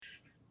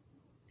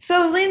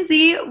So,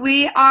 Lindsay,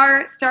 we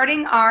are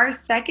starting our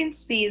second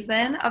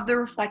season of the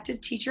Reflective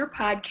Teacher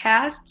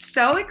podcast.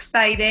 So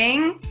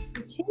exciting.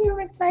 Me too, I'm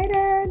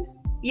excited.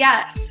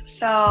 Yes.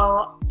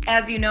 So,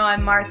 as you know,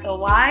 I'm Martha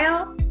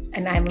Weil.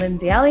 And I'm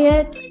Lindsay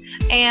Elliott.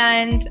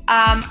 And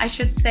I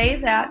should say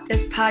that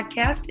this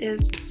podcast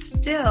is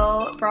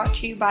still brought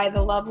to you by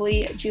the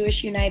lovely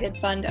Jewish United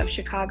Fund of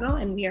Chicago,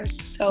 and we are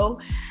so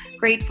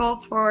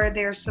grateful for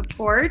their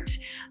support.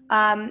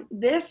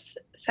 This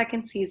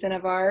second season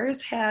of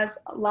ours has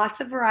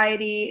lots of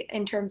variety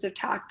in terms of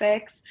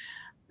topics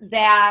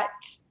that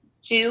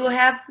do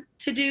have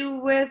to do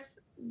with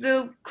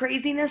the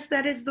craziness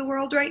that is the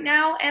world right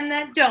now, and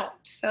that don't,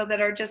 so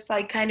that are just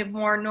like kind of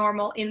more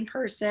normal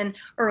in-person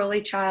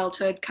early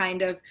childhood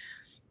kind of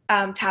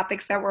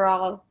topics that we're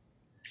all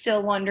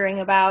still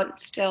wondering about,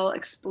 still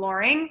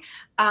exploring.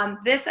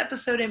 This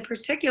episode in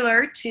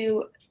particular,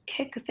 to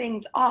kick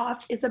things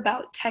off, is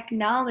about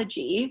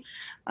technology.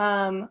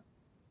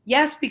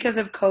 Yes, because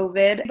of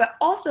COVID, but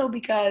also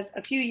because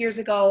a few years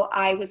ago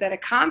I was at a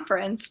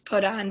conference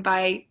put on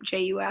by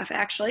JUF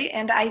actually,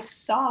 and I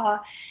saw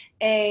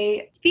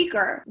a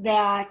speaker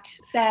that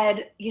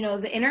said, you know,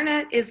 the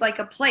internet is like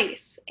a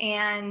place,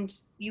 and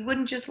you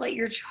wouldn't just let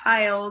your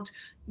child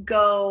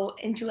go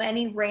into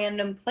any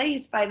random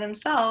place by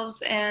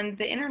themselves, and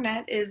the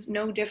internet is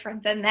no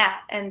different than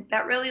that. And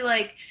that really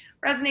like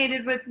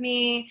resonated with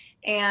me.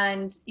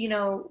 And, you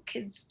know,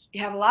 kids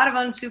have a lot of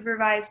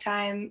unsupervised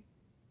time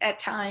at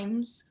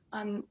times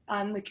on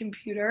the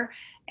computer,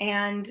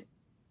 and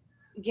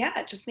yeah,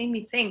 it just made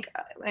me think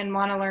and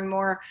want to learn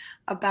more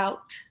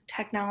about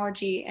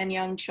technology and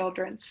young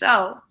children.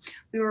 So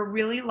we were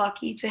really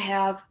lucky to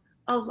have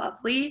a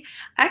lovely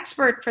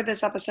expert for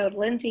this episode.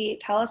 Lindsay,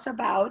 tell us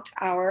about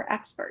our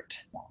expert.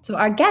 So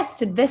our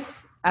guest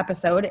this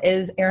episode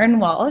is Erin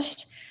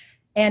Walsh,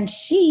 and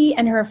she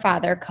and her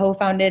father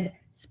co-founded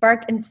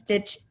Spark and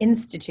Stitch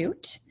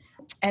Institute.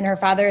 And her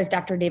father is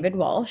Dr. David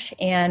Walsh,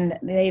 and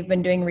they've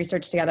been doing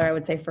research together, I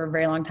would say, for a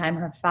very long time.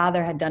 Her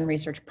father had done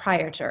research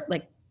prior to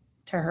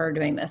her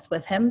doing this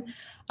with him.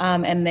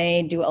 And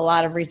they do a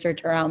lot of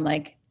research around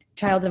like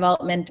child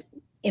development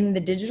in the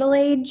digital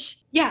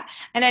age. Yeah.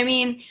 And I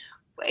mean,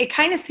 it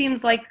kind of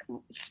seems like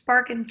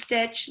Spark and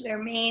Stitch, their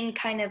main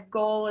kind of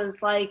goal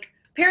is like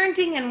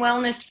parenting and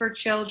wellness for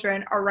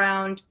children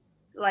around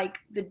like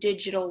the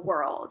digital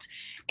world.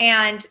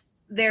 And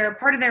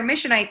part of their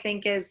mission, I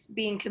think, is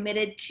being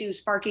committed to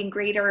sparking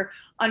greater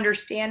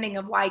understanding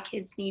of why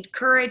kids need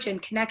courage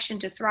and connection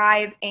to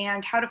thrive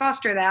and how to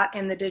foster that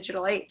in the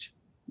digital age.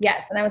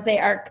 Yes, and I would say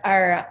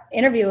our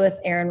interview with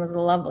Erin was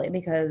lovely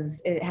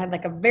because it had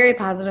like a very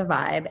positive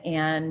vibe,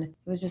 and it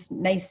was just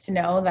nice to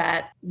know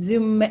that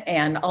Zoom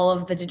and all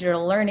of the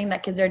digital learning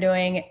that kids are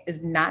doing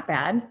is not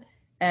bad,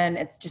 and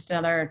it's just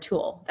another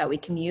tool that we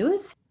can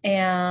use.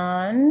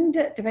 And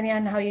depending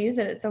on how you use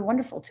it, it's a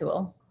wonderful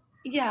tool.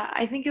 Yeah,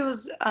 I think it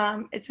was,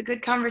 it's a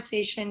good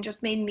conversation,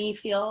 just made me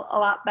feel a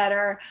lot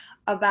better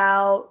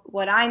about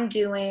what I'm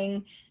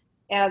doing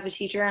as a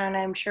teacher, and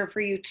I'm sure for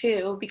you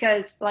too,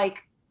 because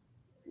like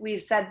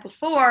we've said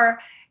before,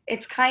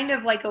 it's kind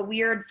of like a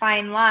weird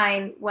fine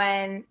line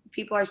when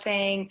people are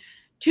saying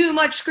too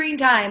much screen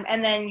time,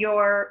 and then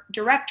your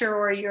director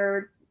or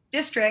your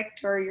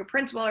district or your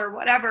principal or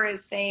whatever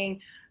is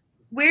saying,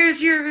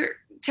 where's your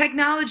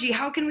technology?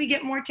 How can we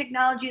get more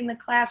technology in the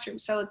classroom?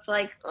 So it's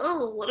like,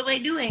 oh, what am I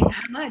doing?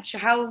 How much?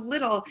 How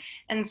little?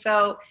 And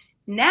so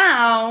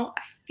now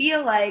I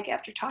feel like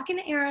after talking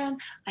to Erin,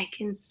 I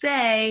can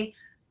say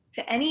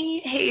to any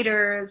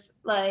haters,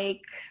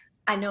 like,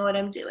 I know what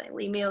I'm doing.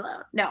 Leave me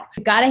alone. No.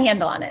 We've got a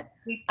handle on it.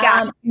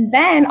 And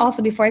then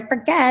also, before I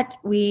forget,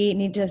 we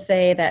need to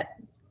say that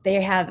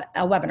they have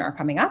a webinar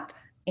coming up,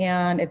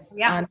 and it's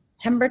on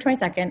September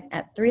 22nd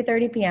at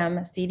 3:30 p.m.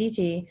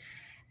 CDT.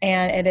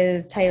 And it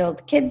is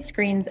titled Kids,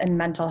 Screens, and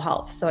Mental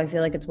Health. So I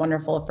feel like it's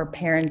wonderful for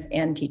parents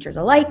and teachers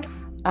alike.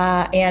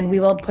 And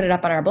we will put it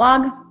up on our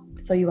blog.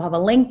 So you will have a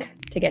link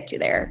to get you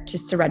there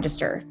just to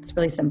register. It's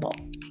really simple.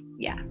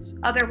 Yes.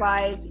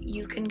 Otherwise,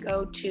 you can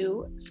go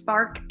to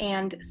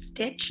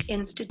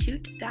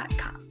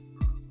sparkandstitchinstitute.com.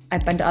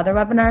 I've been to other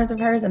webinars of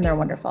hers, and they're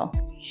wonderful.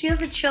 She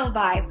has a chill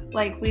vibe.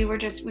 Like we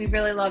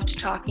really loved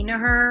talking to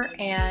her,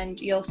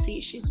 and you'll see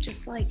she's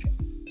just like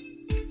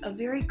a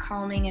very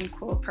calming and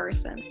cool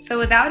person. So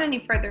without any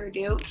further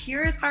ado,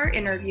 here is our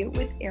interview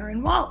with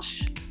Erin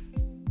Walsh.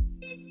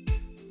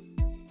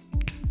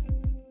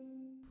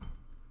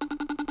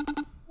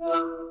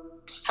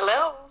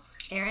 Hello.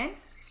 Erin?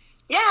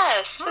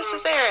 Yes, Hi. This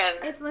is Erin.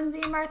 It's Lindsay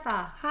and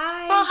Martha.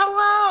 Hi. Well,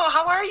 hello.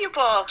 How are you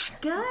both?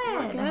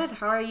 Good. Good.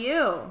 How are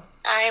you?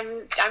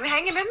 I'm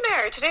hanging in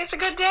there. Today's a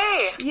good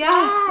day.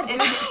 Yes.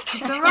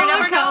 It's a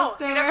roller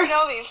coaster. You never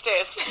know these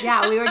days.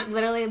 Yeah, we were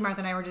literally,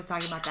 Martha and I were just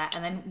talking about that,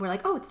 and then we're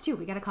like, oh, it's 2.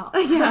 We got to call.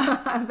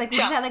 Yeah. I was like, we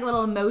just had like a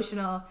little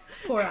emotional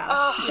pour out.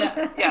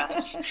 Oh,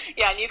 yes.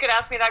 Yeah, and you could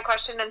ask me that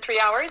question in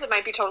 3 hours. It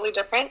might be totally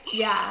different.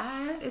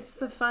 Yes. It's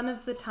the fun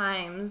of the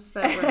times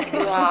that we're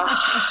in.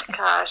 Oh,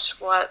 gosh,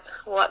 what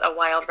a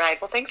wild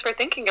ride. Well, thanks for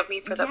thinking of me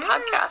for the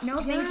podcast. No,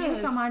 thank you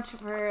so much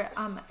for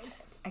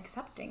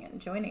accepting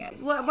and joining it.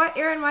 What,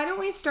 Erin, why don't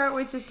we start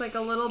with just like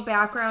a little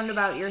background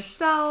about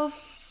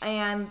yourself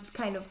and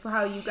kind of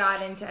how you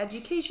got into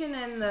education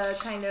and the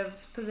kind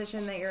of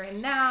position that you're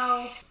in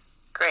now?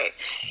 Great.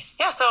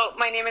 Yeah, so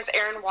my name is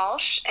Erin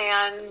Walsh,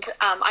 and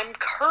I'm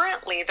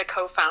currently the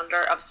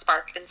co-founder of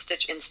Spark and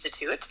Stitch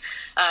Institute,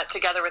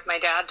 together with my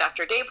dad,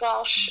 Dr. Dave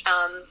Walsh,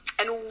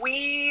 and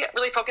we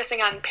really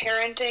focusing on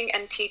parenting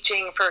and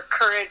teaching for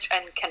courage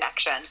and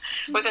connection,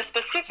 with a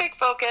specific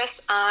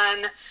focus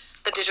on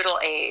the digital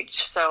age.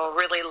 So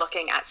really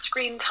looking at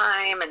screen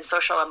time and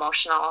social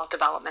emotional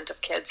development of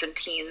kids and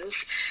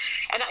teens.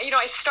 And,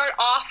 I start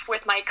off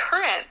with my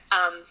current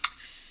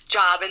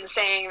job in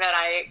saying that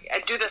I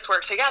do this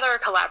work together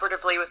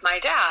collaboratively with my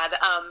dad.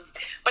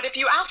 But if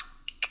you ask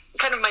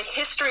kind of my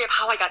history of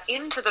how I got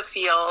into the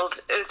field,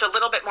 it's a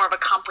little bit more of a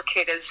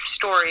complicated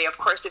story. Of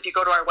course, if you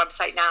go to our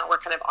website now, we're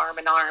kind of arm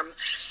in arm,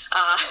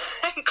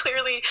 and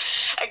clearly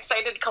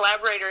excited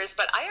collaborators.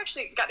 But I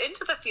actually got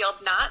into the field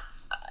not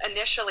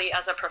initially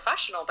as a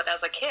professional, but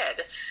as a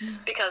kid,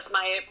 because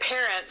my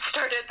parents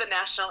started the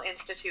National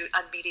Institute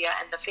on Media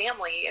and the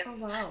Family in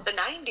the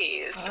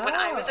 90s when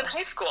I was in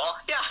high school.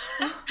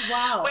 Yeah.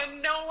 Wow.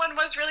 When no one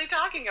was really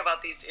talking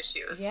about these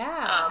issues.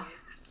 Yeah.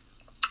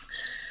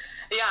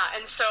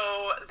 And so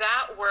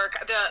that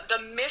work, the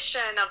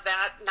mission of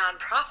that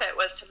nonprofit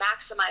was to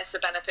maximize the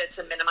benefits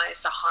and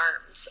minimize the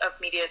harms of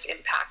media's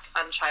impact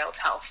on child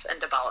health and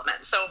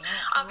development. So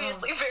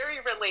obviously very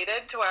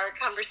related to our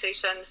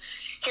conversation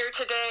here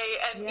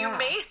today. And you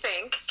may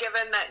think,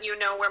 given that you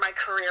know where my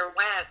career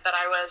went, that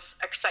I was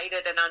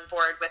excited and on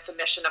board with the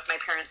mission of my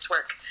parents'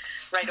 work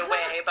right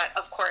away. But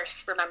of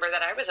course, remember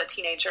that I was a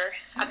teenager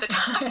at the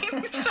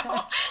time, so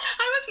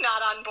I was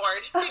not on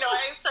board.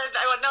 I said,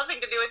 I want nothing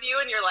to do with you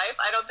and your life.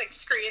 I don't think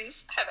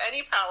screens have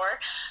any power.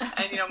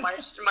 And,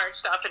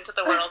 marched off into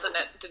the world, and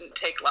it didn't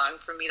take long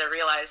for me to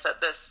realize that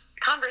this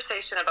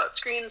conversation about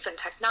screens and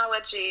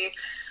technology,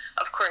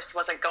 of course,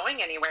 wasn't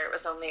going anywhere. It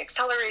was only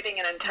accelerating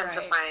and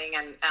intensifying,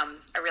 and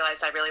I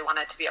realized I really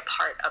wanted to be a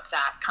part of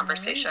that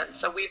conversation.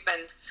 So we've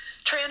been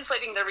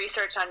translating the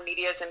research on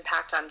media's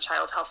impact on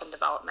child health and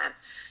development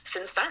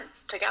since then,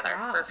 together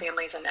for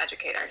families and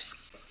educators.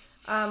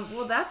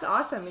 Well, that's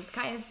awesome. It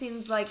kind of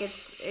seems like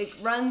it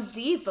runs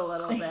deep a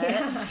little bit.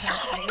 Yeah,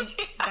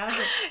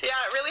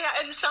 it really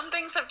has. And some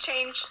things have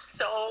changed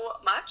so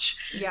much.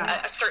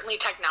 Yeah. Certainly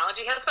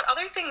technology has, but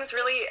other things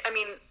really,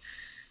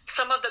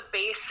 some of the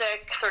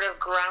basic sort of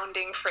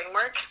grounding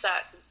frameworks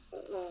that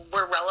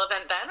were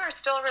relevant then are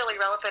still really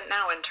relevant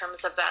now in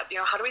terms of that,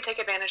 how do we take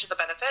advantage of the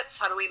benefits?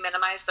 How do we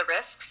minimize the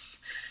risks?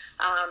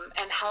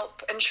 And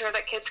help ensure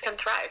that kids can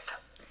thrive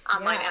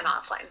online and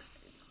offline.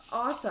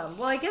 Awesome.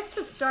 Well, I guess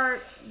to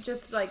start,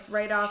 just like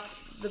right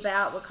off the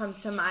bat, what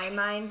comes to my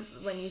mind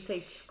when you say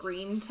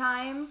screen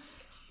time,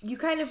 you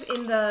kind of,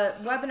 in the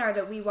webinar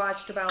that we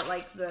watched about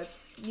like the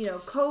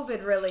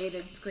COVID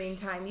related screen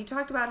time, you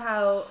talked about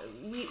how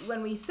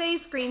when we say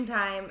screen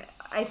time,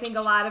 I think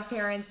a lot of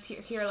parents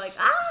hear like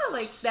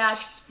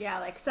that's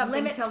like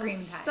something limit to screen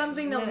time.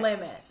 Something to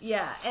limit.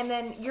 Yeah. And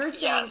then you're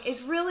saying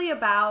it's really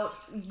about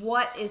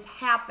what is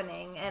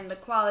happening and the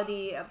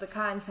quality of the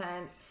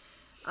content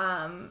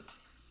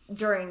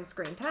during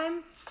screen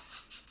time.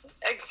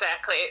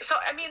 Exactly. So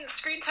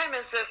screen time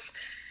is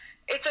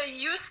it's a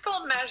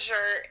useful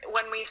measure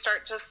when we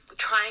start just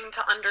trying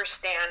to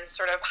understand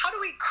sort of how do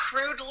we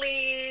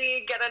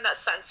crudely get a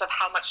sense of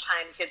how much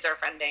time kids are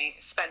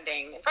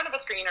spending in front of a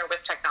screen or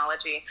with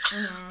technology.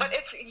 Mm-hmm. But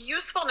its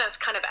usefulness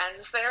kind of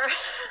ends there.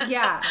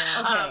 Yeah.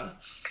 Okay.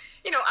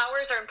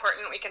 Hours are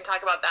important. We can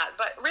talk about that.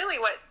 But really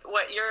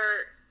what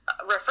you're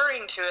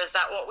referring to is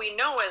that what we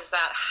know is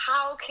that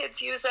how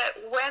kids use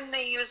it, when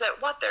they use it,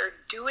 what they're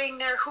doing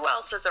there, who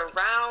else is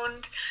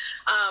around,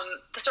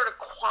 the sort of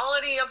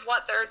quality of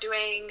what they're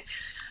doing,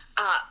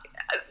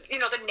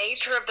 the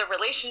nature of the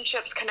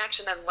relationships,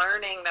 connection, and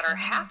learning that are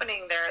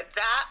happening there,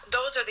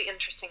 those are the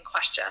interesting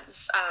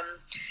questions.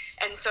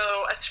 And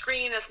so a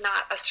screen is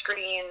not a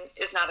screen,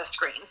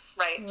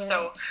 right?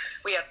 So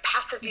we have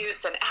passive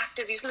use and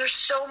active use, and there's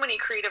so many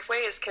creative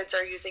ways kids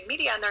are using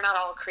media, and they're not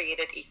all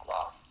created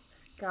equal.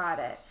 Got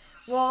it.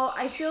 Well,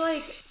 I feel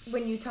like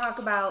when you talk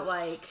about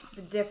like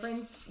the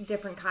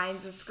different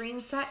kinds of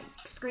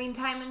screen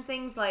time and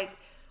things, like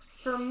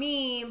for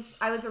me,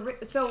 I was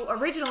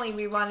originally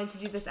we wanted to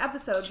do this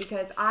episode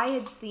because I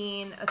had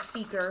seen a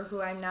speaker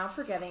who I'm now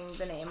forgetting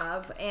the name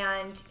of,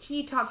 and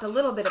he talked a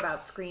little bit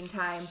about screen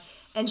time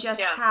and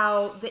just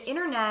how the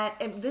internet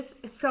and this.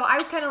 So I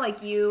was kind of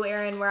like you,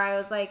 Erin, where I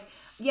was like,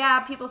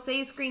 yeah, people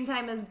say screen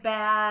time is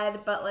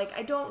bad, but like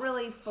I don't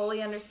really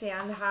fully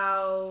understand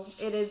how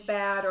it is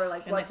bad or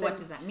like what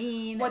does that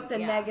mean? What the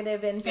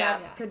negative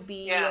impacts could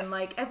be. Yeah. And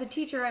like as a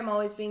teacher, I'm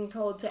always being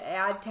told to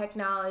add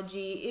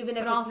technology, even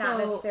if it's not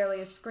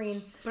necessarily a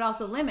screen. But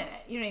also limit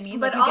it. You know what I mean?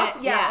 But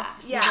like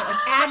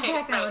add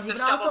technology,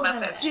 but also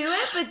limit it. Do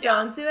it, but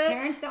don't do it.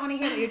 Parents don't want to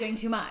hear that you're doing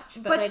too much,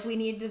 but like we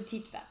need to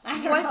teach them.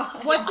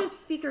 What this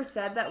speaker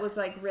said that was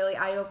like really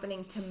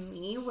eye-opening to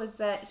me was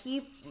that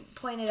he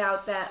pointed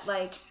out that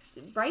like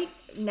right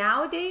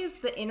nowadays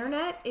the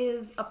internet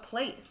is a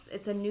place.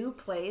 It's a new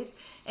place,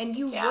 and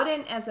you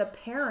wouldn't, as a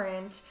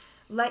parent,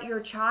 let your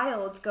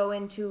child go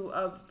into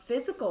a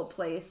physical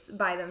place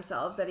by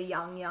themselves at a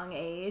young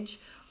age,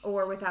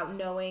 or without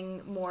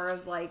knowing more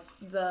of like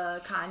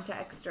the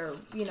context or,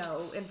 you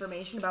know,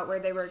 information about where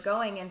they were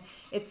going. And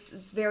it's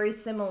very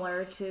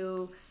similar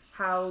to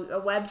how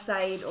a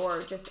website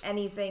or just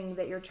anything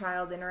that your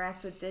child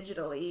interacts with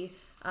digitally,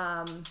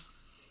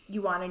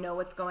 you want to know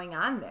what's going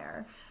on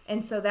there.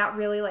 And so that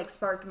really like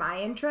sparked my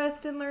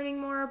interest in learning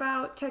more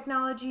about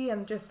technology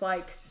and just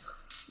like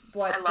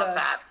what the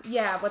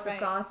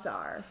thoughts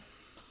are.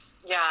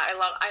 Yeah,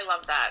 I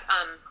love that.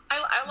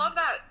 I love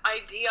that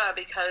idea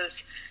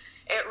because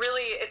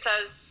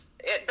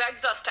it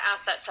begs us to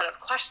ask that set of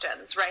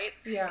questions, right?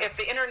 Yeah. If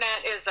the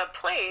internet is a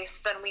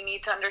place, then we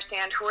need to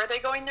understand, who are they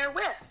going there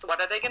with? What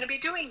are they going to be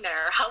doing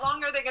there? How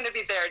long are they going to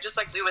be there? Just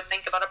like we would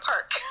think about a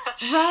park.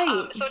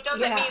 Right. So it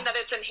doesn't mean that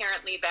it's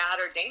inherently bad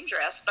or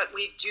dangerous, but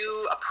we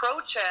do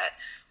approach it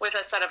with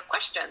a set of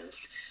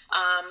questions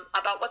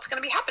about what's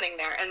going to be happening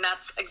there. And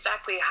that's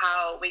exactly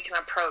how we can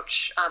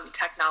approach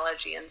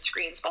technology and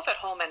screens, both at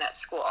home and at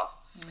school.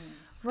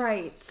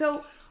 Right.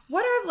 So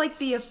what are like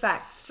the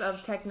effects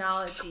of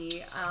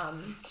technology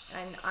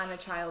and on a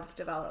child's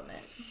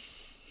development?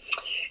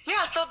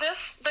 Yeah, so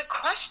the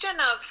question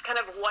of kind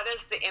of what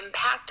is the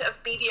impact of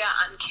media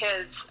on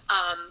kids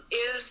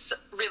is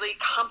really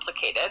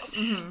complicated,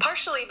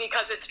 partially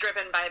because it's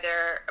driven by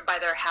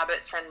their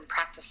habits and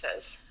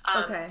practices.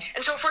 Okay.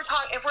 And so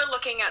if we're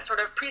looking at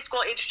sort of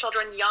preschool age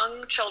children,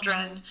 young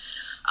children,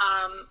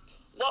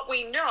 what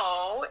we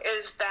know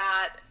is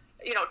that,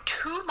 you know,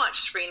 too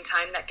much screen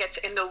time that gets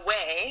in the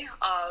way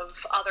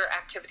of other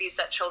activities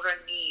that children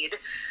need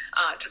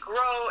to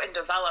grow and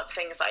develop,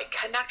 things like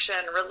connection,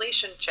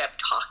 relationship,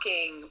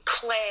 talking,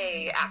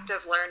 play,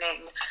 active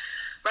learning,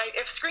 right?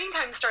 If screen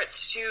time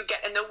starts to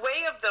get in the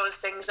way of those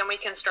things, then we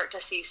can start to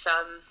see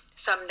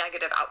some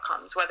negative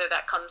outcomes, whether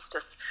that comes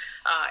to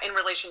in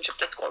relationship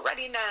to school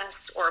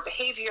readiness or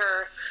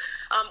behavior.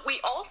 We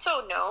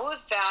also know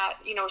that,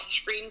 you know,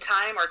 screen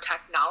time or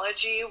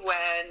technology,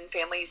 when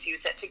families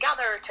use it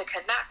together to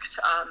connect,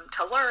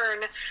 to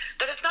learn,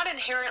 that it's not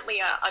inherently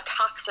a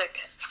toxic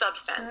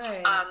substance.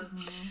 Right.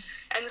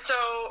 And so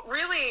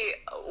really,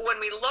 when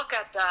we look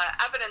at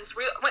the evidence,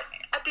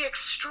 at the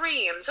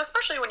extremes,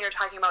 especially when you're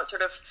talking about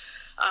sort of,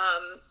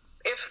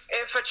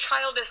 if a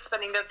child is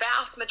spending the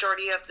vast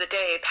majority of the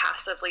day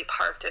passively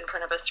parked in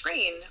front of a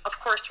screen, of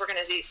course we're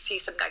going to see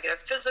some negative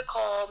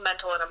physical,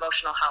 mental, and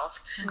emotional health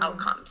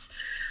outcomes.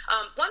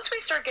 Once we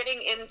start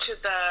getting into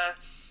the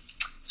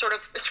sort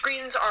of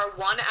screens are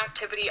one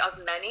activity of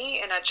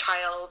many in a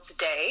child's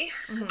day,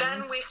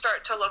 then we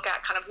start to look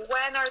at kind of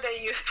when are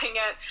they using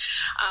it,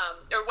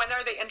 or when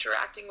are they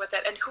interacting with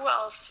it, and who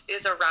else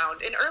is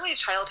around. In early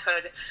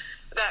childhood,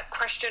 that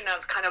question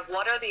of kind of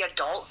what are the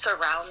adults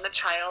around the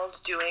child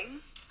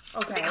doing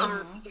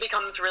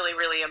becomes really,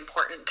 really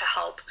important to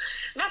help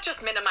not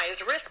just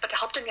minimize risk, but to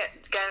help them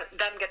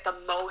get the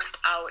most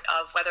out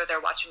of whether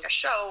they're watching a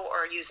show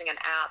or using an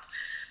app.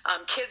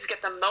 Kids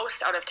get the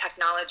most out of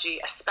technology,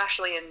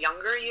 especially in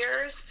younger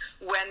years,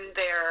 when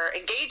they're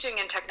engaging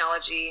in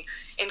technology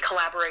in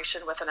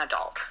collaboration with an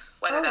adult,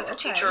 whether that's a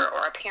teacher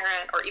or a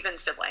parent or even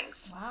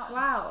siblings.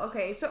 Wow.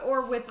 Okay.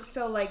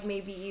 So like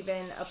maybe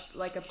even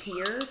a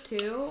peer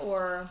too,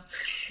 or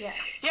Yeah,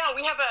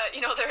 we have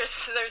there's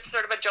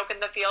sort of a joke in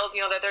the field,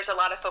 that there's a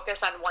lot of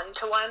focus on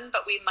one-to-one,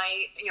 but we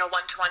might,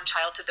 one-to-one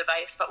child to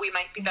device, but we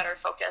might be better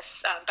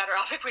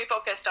off if we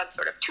focused on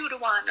sort of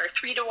 2-to-1 or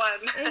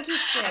 3-to-1.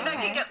 Interesting. And that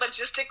can get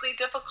logistically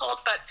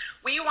difficult, but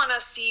we want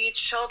to see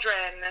children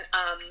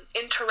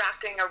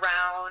interacting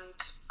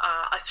around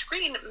a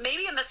screen,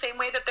 maybe in the same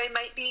way that they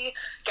might be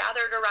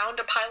gathered around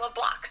a pile of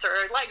blocks or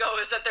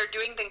Legos, that they're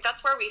doing things.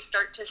 That's where we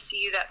start to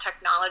see that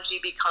technology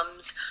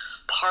becomes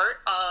part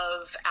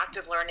of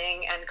active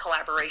learning and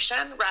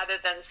collaboration, rather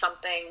than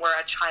something where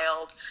a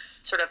child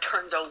sort of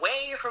turns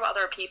away from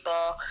other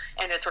people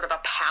and is sort of a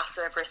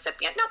passive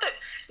recipient.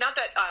 Not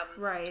that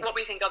right. What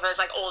we think of as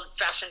like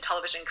old-fashioned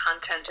television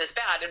content is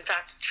bad. In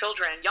fact,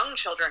 young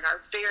children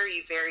are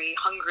very, very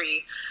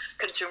hungry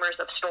consumers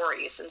of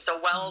stories, and so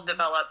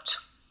well-developed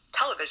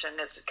television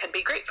can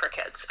be great for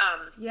kids.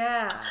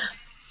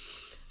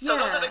 So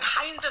those are the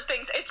kinds of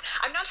things.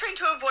 I'm not trying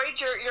to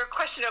avoid your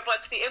question of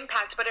what's the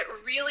impact, but it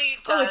really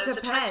does.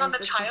 It depends on the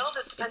child.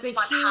 It depends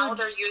on how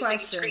they're using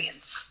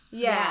screens.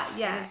 Yeah.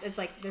 It's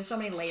like there's so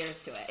many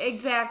layers to it.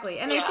 Exactly.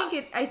 And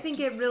I think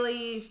it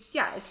really,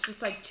 it's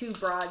just like too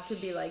broad to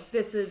be like,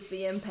 this is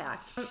the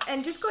impact.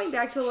 And just going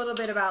back to a little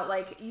bit about,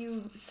 like,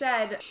 you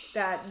said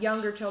that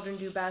younger children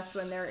do best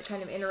when they're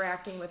kind of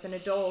interacting with an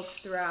adult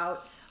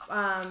throughout.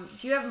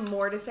 Do you have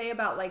more to say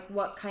about, like,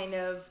 what kind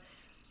of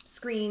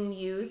screen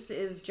use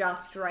is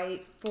just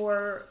right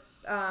for,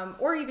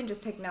 or even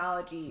just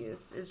technology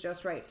use is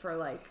just right for,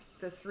 like,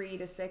 the 3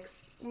 to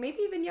 6, maybe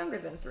even younger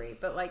than 3,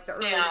 but like the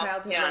early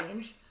childhood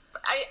range?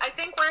 I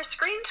think where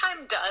screen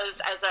time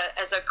does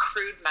as a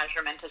crude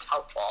measurement is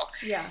helpful.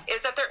 Yeah.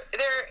 Is that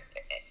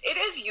it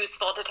is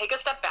useful to take a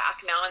step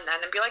back now and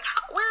then and be like,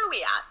 where are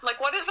we at? Like,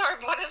 what is our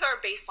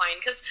baseline?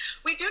 Because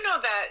we do know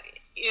that,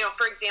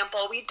 for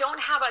example, we don't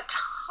have a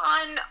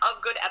ton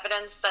of good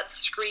evidence that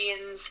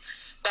screens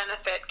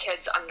benefit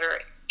kids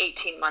under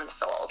 18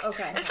 months old.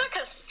 Okay. It's not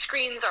because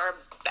screens are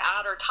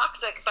bad or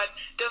toxic, but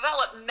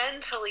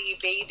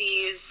developmentally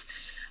babies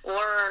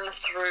learn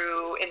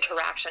through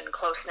interaction,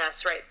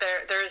 closeness, right?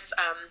 There's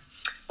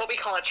what we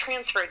call a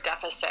transfer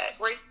deficit,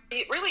 where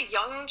really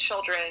young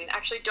children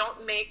actually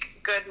don't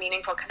make good,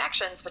 meaningful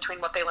connections between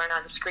what they learn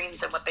on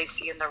screens and what they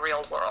see in the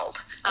real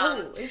world.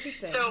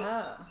 Interesting. So,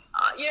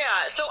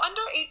 so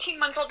under 18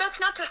 months old,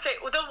 that's not to say,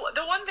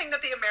 the one thing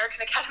that the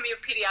American Academy of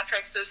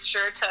Pediatrics is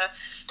sure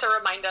to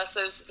remind us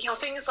is,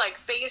 things like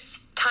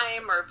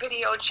FaceTime or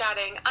video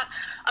chatting.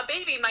 A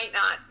baby might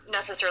not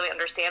necessarily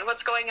understand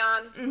what's going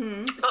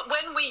on, but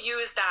when we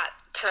use that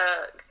to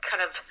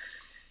kind of,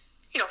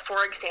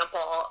 for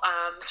example,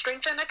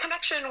 strengthen a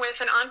connection with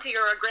an auntie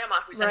or a grandma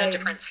who's in a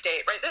different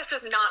state, right? This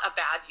is not a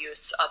bad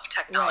use of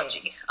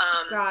technology.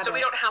 So we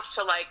don't have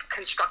to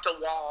construct a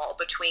wall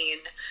between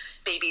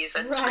babies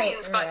and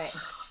screens. But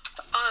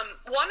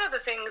one of the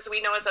things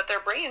we know is that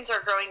their brains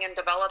are growing and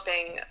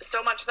developing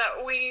so much that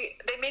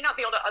they may not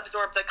be able to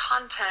absorb the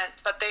content,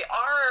 but they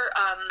are,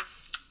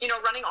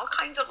 running all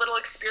kinds of little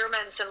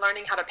experiments and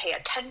learning how to pay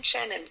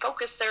attention and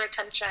focus their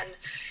attention.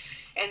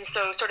 And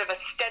so sort of a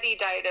steady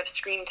diet of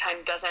screen time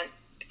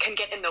can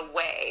get in the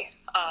way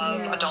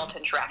of adult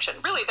interaction.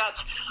 Really,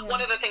 that's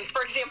one of the things.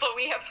 For example,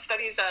 we have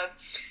studies of,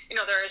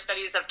 there are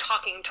studies of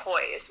talking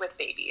toys with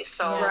babies.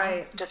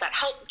 So does that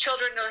help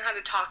children learn how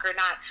to talk or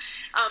not?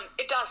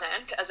 It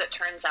doesn't, as it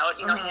turns out.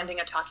 Handing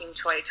a talking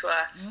toy to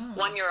a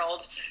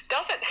 1-year-old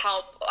doesn't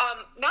help.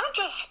 Not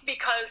just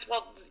because,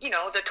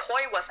 the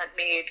toy wasn't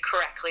made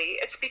correctly.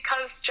 It's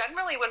because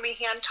generally when we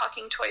hand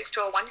talking toys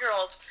to a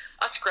 1-year-old,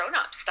 us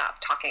grown-ups stop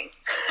talking.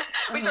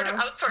 We sort of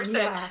outsource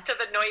it to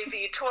the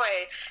noisy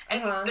toy.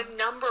 And the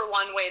number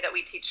one way that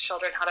we teach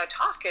children how to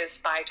talk is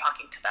by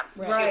talking to them,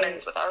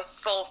 humans with our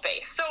full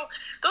face. So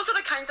those are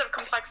the kinds of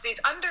complexities.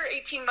 Under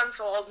 18 months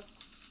old,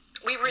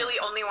 we really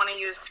only want to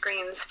use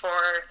screens for,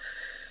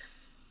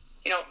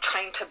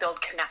 trying to build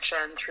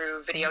connection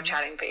through video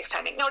chatting,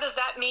 FaceTiming. Now, does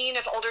that mean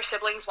if older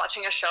siblings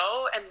watching a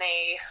show and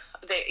they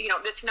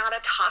it's not a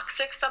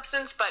toxic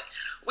substance, but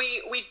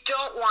we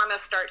don't want to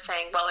start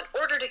saying, well, in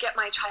order to get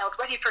my child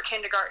ready for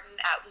kindergarten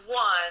at 1,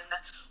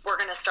 we're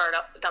going to start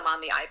them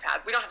on the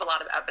iPad. We don't have a lot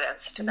of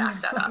evidence to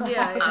back that up.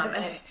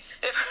 And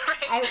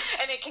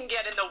it can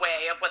get in the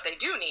way of what they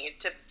do need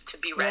to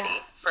be ready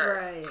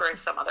for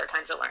some other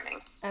kinds of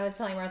learning. I was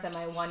telling Martha,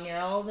 my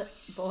 1-year-old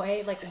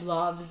boy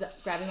loves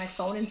grabbing my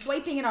phone and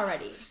swiping it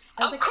already.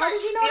 I was how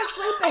does he know how to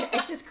swipe it?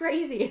 It's just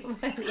crazy.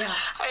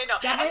 I know.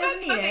 And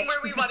that's the thing where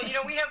we want to,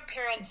 we have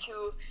parents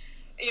who,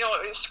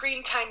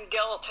 screen time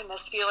guilt and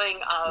this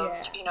feeling of,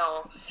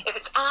 if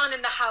it's on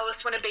in the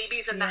house, when a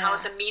baby's in the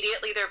house,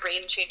 immediately their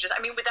brain changes.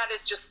 I mean, but that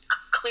is just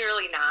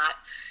clearly not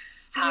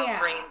how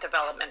brain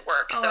development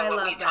works. So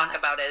what we talk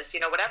about is,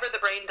 whatever the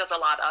brain does a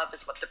lot of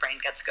is what the brain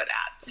gets good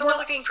at. So we're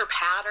looking for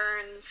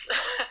patterns.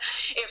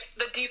 If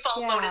the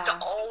default mode is to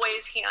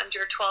always hand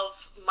your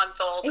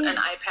 12-month-old an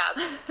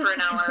iPad for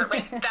an hour,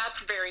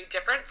 that's very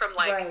different from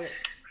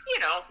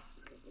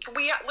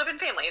we live in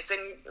families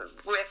and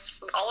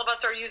with all of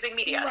us are using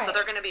media, so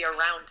they're going to be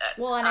around it.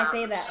 Well, and I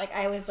say that,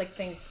 I always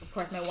think, of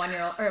course, my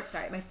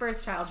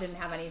first child didn't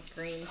have any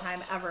screen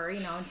time ever,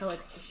 until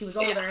she was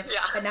older.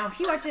 But now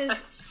she watches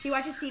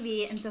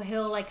TV, and so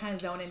he'll kind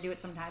of zone into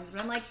it sometimes. But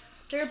I'm like,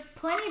 there are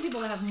plenty of people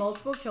that have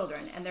multiple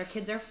children, and their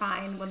kids are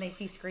fine when they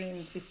see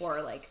screens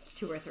before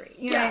 2 or 3.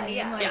 You know what I mean?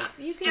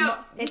 You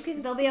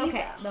can. They'll be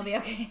okay. They'll be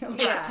okay.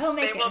 Yes,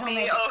 they will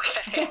be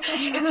okay.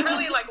 It's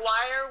really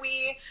why are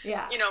we?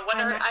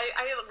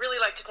 I really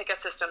like to take a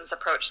systems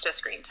approach to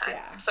screen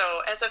time. So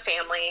as a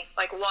family,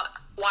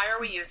 why are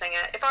we using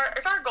it? If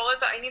our goal is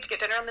that I need to get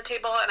dinner on the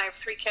table and I have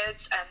 3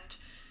 kids and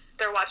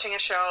they're watching a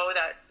show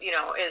that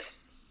is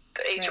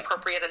age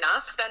appropriate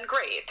enough, then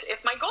great.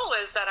 If my goal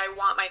is that I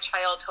want my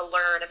child to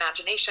learn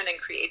imagination and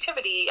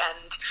creativity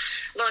and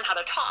learn how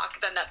to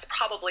talk, then that's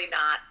probably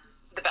not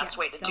the best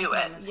way to do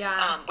it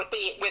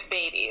with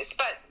babies.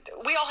 But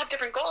we all have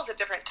different goals at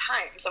different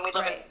times, and we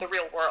live in the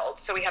real world,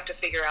 so we have to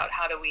figure out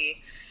how do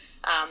we,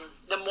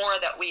 the more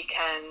that we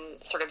can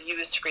sort of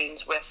use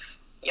screens with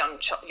young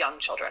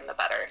children, the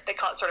better. They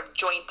call it sort of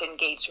joint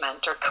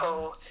engagement or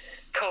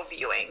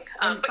co-viewing.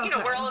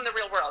 But we're all in the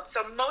real world,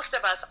 so most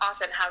of us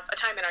often have a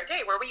time in our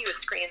day where we use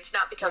screens,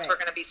 not because we're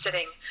going to be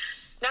sitting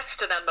next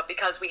to them, but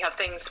because we have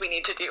things we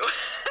need to do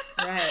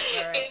in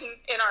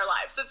our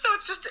lives. And so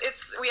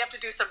we have to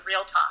do some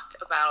real talk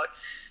about,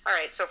 all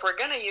right, so if we're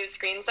going to use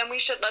screens, then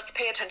let's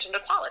pay attention to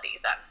quality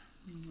then.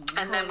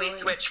 And then we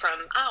switch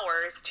from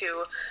hours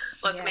to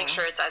let's make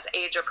sure it's as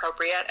age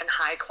appropriate and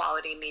high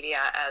quality media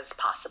as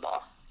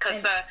possible.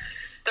 Because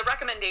the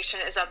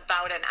recommendation is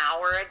about an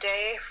hour a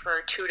day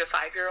for 2 to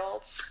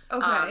 5-year-olds.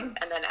 Okay.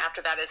 And then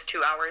after that is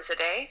 2 hours a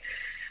day.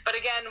 But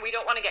again, we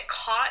don't want to get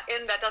caught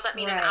in that. Doesn't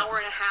mean an hour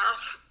and a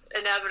half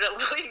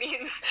inevitably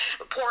means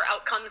poor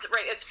outcomes,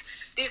 right?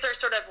 These are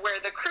sort of where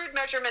the crude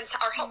measurements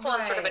are helpful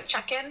as sort of a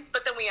check-in,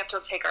 but then we have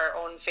to take our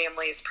own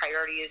family's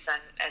priorities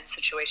and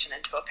situation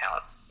into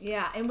account.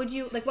 Yeah, and would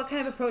you, like, what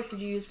kind of approach would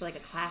you use for, like, a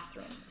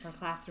classroom, for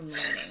classroom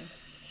learning?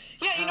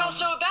 Yeah,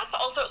 so that's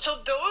also, so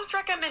those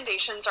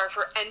recommendations are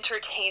for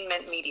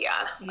entertainment media.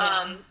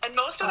 Yeah. And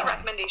most of the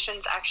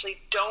recommendations actually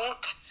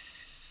don't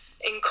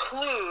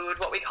include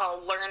what we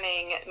call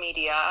learning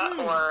media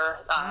or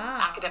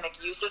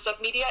academic uses of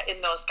media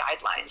in those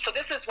guidelines. So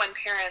this is when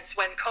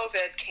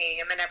COVID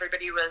came and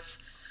everybody was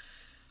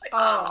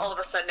all of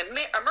a sudden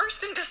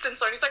immersed in distance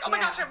learning. It's like, oh my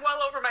gosh, I'm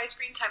well over my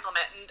screen time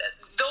limit. And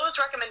those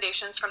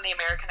recommendations from the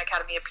American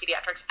Academy of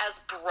Pediatrics as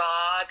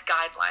broad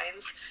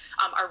guidelines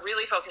are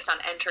really focused on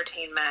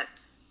entertainment,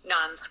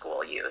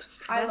 non-school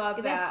use. I love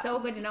that. That's so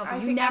good to know,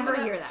 because you never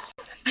hear that.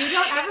 You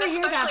don't ever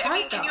hear that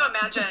part, can you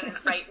imagine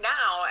right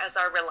now as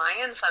our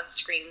reliance on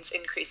screens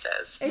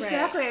increases?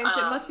 Exactly. It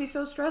must be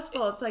so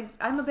stressful. It's like,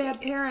 I'm a bad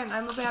parent.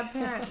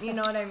 You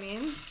know what I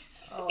mean?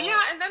 Oh. Yeah,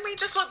 and then we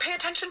just pay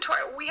attention to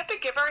we have to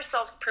give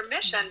ourselves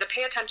permission to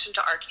pay attention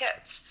to our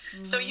kids.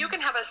 Mm-hmm. So you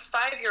can have a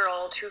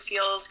 5-year-old who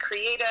feels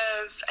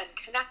creative and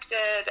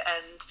connected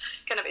and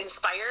kind of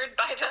inspired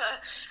by the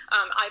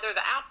either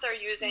the app they're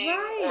using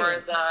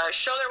or the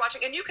show they're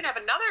watching. And you can have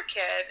another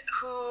kid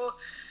who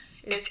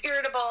is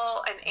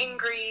irritable and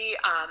angry,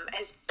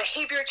 his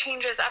behavior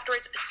changes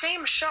afterwards.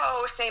 Same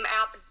show, same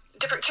app,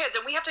 different kids.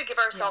 And we have to give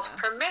ourselves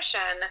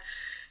permission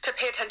to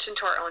pay attention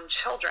to our own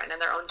children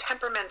and their own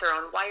temperament, their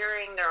own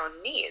wiring, their own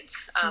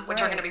needs,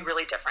 which are going to be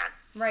really different.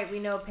 Right. We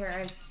know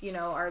parents,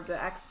 are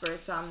the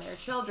experts on their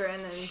children,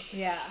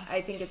 and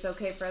I think it's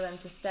okay for them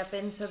to step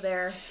into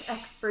their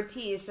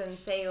expertise and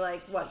say,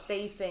 like, what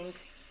they think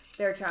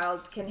their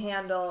child can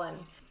handle. And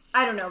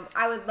I don't know.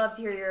 I would love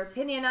to hear your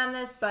opinion on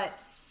this, but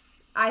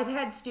I've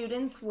had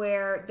students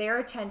where their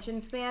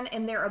attention span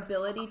and their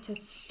ability to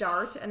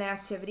start an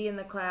activity in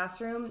the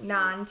classroom,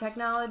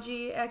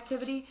 non-technology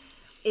activity,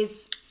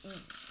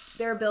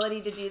 their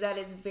ability to do that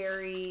is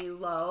very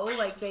low.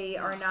 Like, they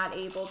are not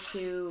able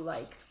to,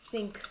 like,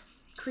 think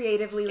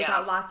creatively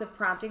without lots of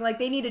prompting. Like,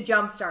 they need a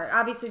jump start.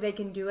 Obviously, they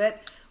can do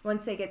it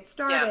once they get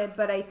started,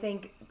 but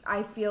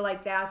I feel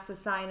like that's a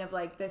sign of,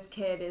 like, this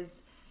kid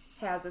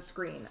has a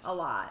screen a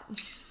lot.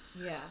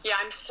 Yeah,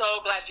 I'm so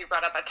glad you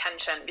brought up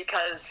attention,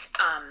 because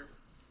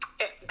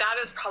that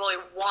is probably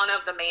one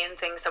of the main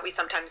things that we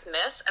sometimes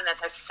miss, and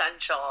that's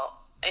essential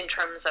in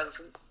terms of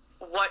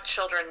what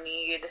children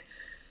need,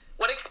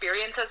 what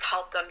experiences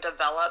help them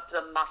develop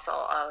the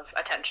muscle of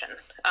attention.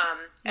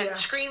 And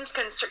screens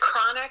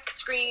chronic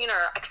screen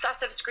or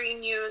excessive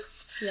screen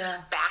use,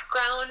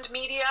 background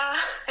media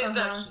is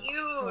a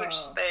huge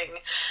thing.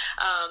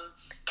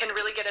 Can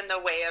really get in the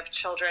way of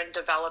children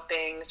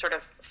developing sort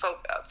of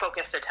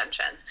focused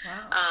attention.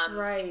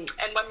 Right.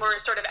 And when we're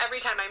sort of, every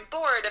time I'm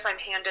bored, if I'm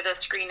handed a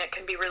screen, it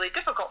can be really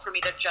difficult for me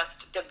to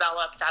just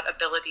develop that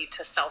ability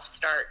to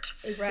self-start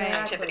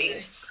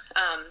activities.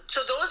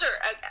 So those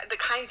are the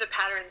kinds of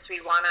patterns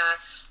we want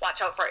to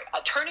watch out for.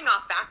 Turning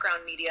off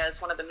background media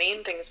is one of the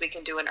main things we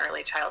can do in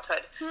early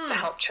childhood to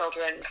help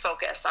children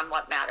focus on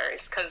what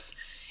matters, because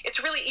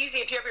it's really easy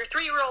if you have your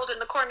 3-year-old in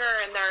the corner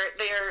and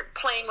they're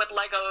playing with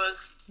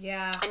Legos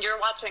and you're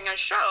watching a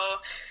show.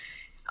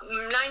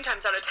 9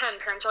 times out of 10,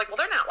 parents are like, well,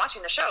 they're not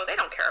watching the show. They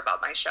don't care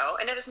about my show.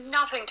 And it has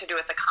nothing to do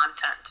with the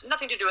content,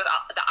 nothing to do with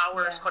the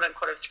hours, quote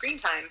unquote, of screen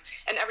time,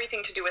 and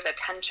everything to do with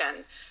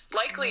attention.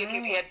 Likely,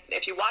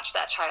 if you watch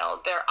that child,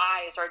 their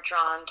eyes are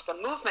drawn to the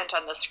movement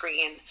on the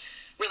screen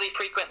really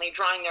frequently,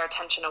 drawing their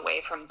attention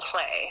away from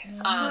play.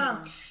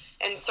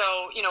 And so,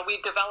 we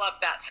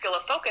develop that skill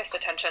of focused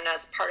attention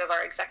as part of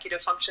our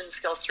executive function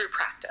skills through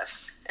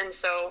practice. And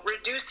so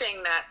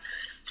reducing that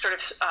sort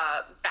of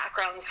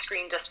background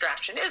screen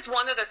distraction is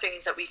one of the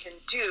things that we can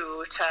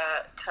do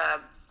to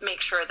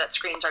make sure that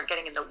screens aren't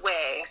getting in the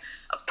way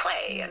of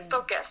play and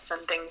focus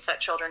and things that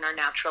children are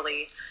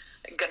naturally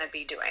going to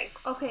be doing.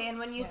 Okay, and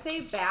when you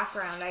say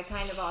background, I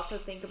kind of also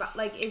think about,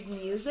 like, is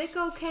music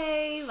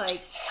okay?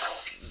 Like...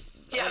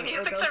 Yeah,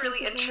 music's a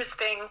really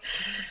interesting.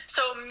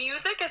 So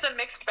music is a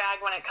mixed bag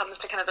when it comes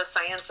to kind of the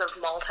science of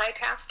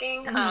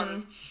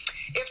multitasking.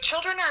 If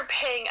children are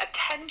paying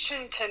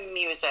attention to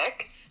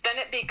music, then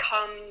it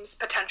becomes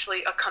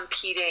potentially a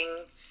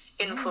competing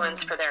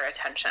influence for their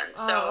attention.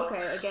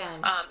 Again.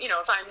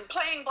 If I'm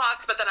playing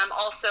blocks, but then I'm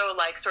also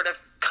like sort of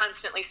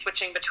constantly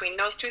switching between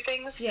those two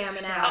things.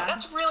 Jamming out.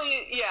 That's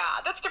really,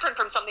 that's different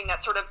from something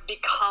that sort of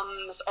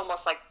becomes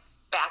almost like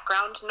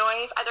background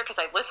noise, either because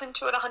I've listened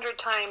to it 100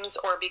 times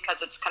or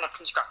because it's kind of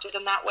constructed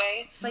in that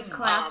way. Like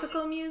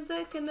classical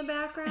music in the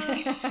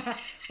background?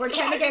 We're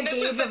trying to get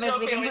gauge of if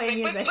we can play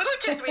music. With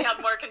little kids, we have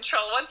more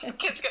control. Once the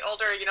kids get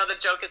older, the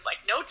joke is like,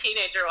 no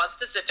teenager wants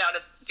to sit down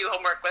and do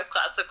homework with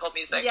classical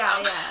music.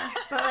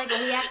 But like,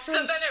 we actually...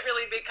 So then it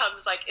really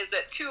becomes like, is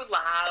it too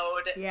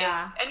loud?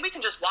 And we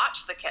can just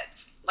watch the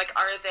kids. Like,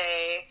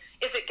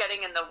 is it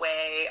getting in the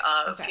way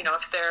of,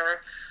 if they're...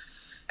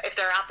 if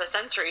they're at the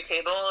sensory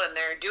table and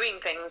they're doing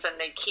things and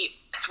they keep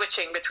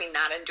switching between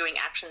that and doing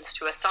actions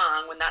to a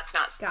song when that's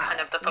not kind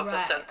of the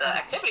focus of the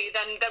activity,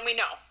 then we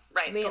know.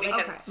 Right. So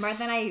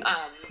Martha and I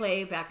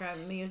play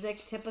background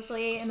music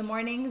typically in the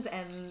mornings,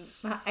 and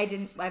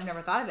I've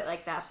never thought of it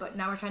like that, but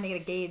now we're trying to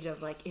get a gauge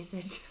of like, is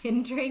it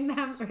hindering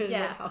them or is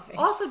it helping?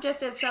 Also,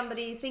 just as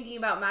somebody thinking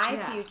about my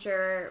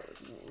future,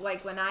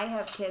 like when I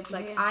have kids,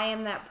 like I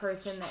am that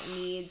person that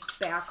needs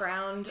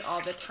background all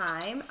the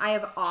time. I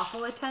have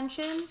awful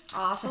attention,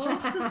 but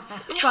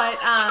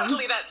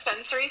totally, that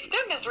sensory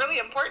stim is really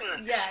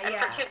important. And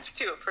for kids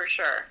too, for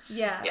sure.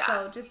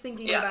 So just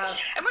thinking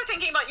about, and we're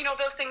thinking about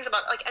those things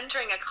about like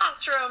entering a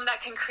classroom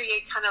that can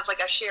create kind of like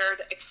a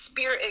shared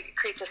experience. It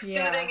creates a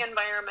soothing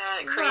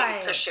environment. It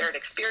creates a shared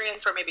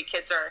experience where maybe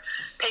kids are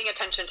paying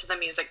attention to the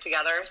music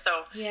together.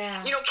 So,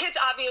 kids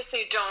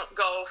obviously don't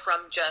go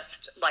from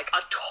just like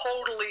a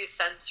totally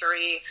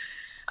sensory,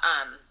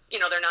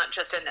 they're not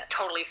just in a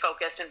totally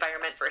focused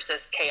environment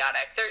versus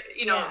chaotic.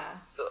 They're,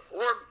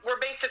 we're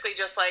basically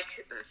just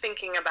like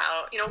thinking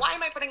about, why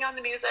am I putting on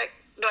the music?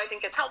 Do I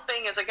think it's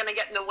helping? Is it going to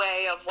get in the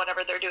way of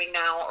whatever they're doing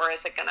now? Or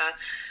is it going to,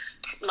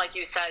 like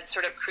you said,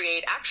 sort of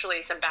create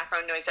actually some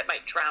background noise that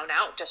might drown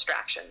out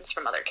distractions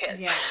from other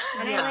kids?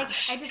 And I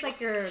just like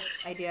your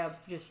idea of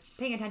just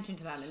paying attention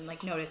to them and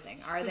like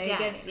noticing. Are they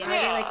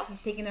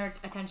like taking their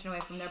attention away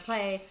from their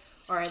play,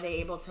 or are they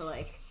able to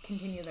like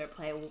continue their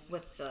play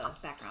with the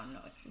background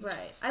noise?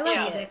 Right. I like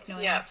music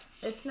noise.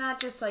 It's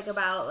not just like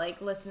about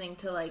like listening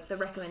to like the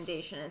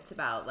recommendation. It's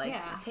about like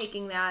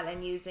taking that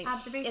and using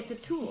observation. It's a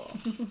tool.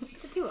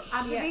 It's a tool.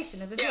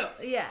 Observation is a tool.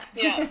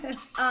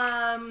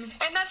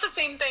 And that's the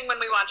same thing when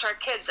we watch our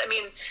kids. I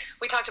mean,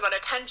 we talked about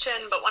attention,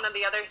 but one of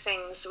the other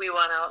things we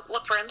want to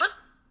look for in little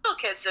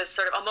kids is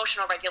sort of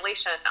emotional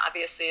regulation.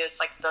 Obviously is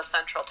like the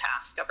central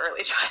task of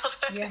early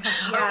childhood,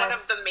 or one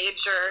of the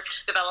major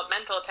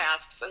developmental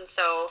tasks. And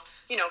so,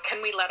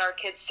 can we let our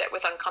kids sit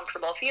with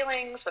uncomfortable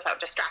feelings without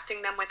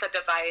distracting them with a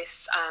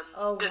device?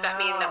 Does that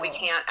mean that we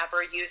can't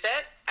ever use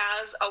it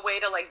as a way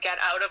to like get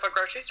out of a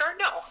grocery store?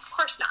 No, of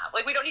course not.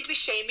 Like we don't need to be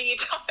shaming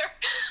each other.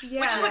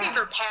 We're just looking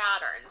for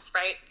patterns,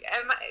 right?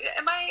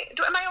 Am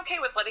I okay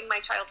with letting my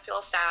child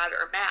feel sad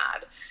or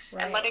mad,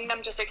 and letting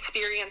them just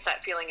experience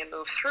that feeling and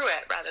move through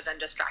it rather than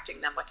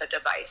distracting them with a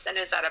device? And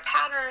is that a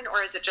pattern,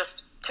 or is it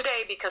just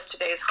today because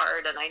today's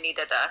hard and I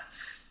needed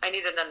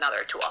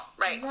another tool,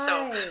 right?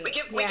 So we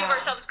give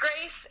ourselves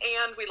grace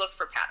and we look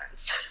for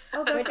patterns.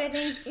 Which I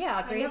think,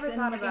 grace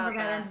and looking for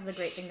patterns is a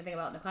great thing to think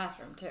about in the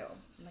classroom too.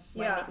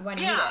 Like when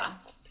needed.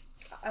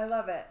 I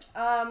love it.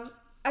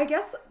 I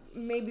guess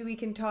maybe we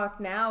can talk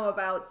now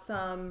about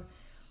some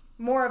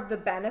more of the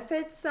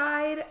benefits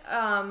side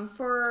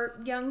for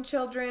young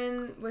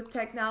children with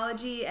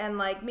technology, and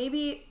like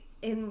maybe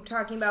in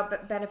talking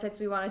about benefits,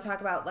 we want to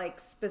talk about like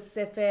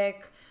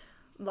specific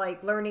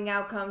like learning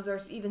outcomes, or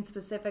even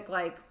specific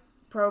like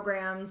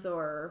programs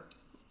or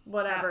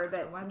whatever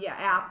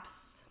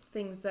apps,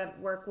 things that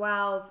work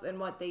well and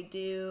what they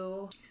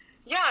do.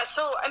 Yeah,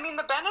 so I mean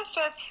the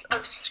benefits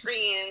of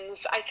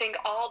screens I think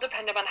all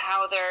depend upon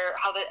how the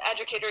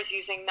educator is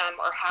using them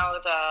or how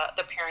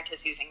the parent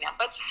is using them.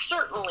 But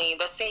certainly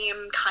the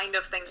same kind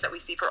of things that we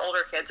see for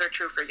older kids are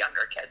true for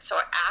younger kids. So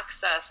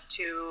access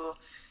to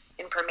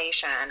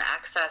information,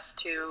 access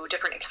to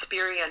different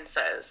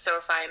experiences. So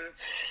if I'm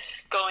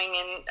going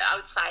in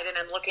outside and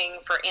I'm looking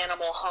for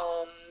animal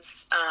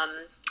homes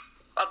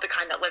of the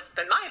kind that live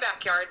in my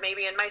backyard,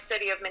 maybe in my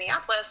city of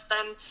Minneapolis,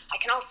 then I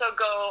can also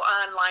go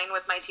online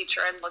with my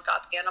teacher and look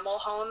up animal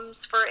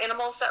homes for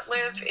animals that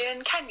live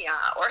in Kenya,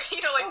 or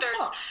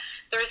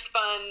there's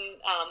fun,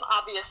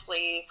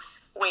 obviously,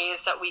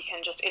 ways that we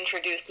can just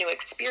introduce new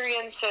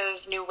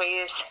experiences, new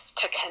ways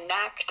to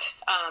connect.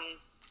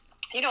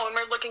 When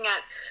we're looking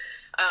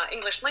at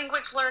English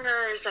language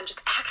learners and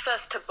just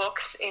access to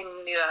books in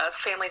the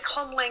family's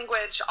home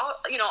language,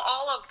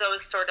 all of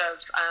those sort of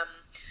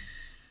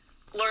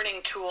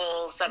learning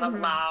tools that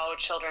allow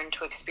children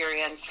to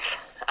experience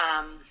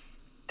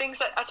things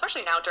that,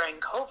 especially now during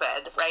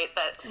COVID, right,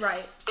 that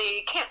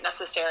they can't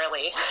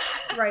necessarily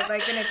like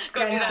an extension.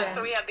 Go do that.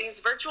 So we have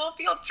these virtual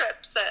field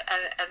trips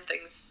and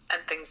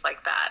things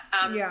like that.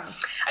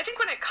 I think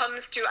when it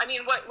comes to,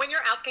 when you're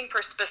asking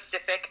for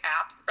specific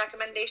app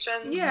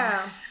recommendations,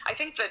 I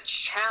think the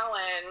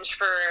challenge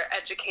for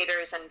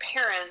educators and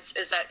parents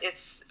is that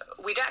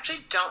we actually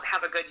don't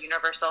have a good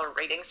universal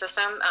rating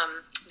system.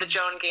 The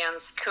Joan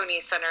Gans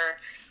Cooney Center,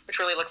 which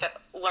really looks at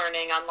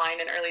learning online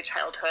in early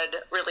childhood,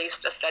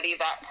 released a study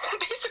that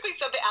basically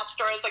said the App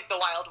Store is like the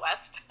Wild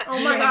West.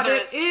 Oh my God,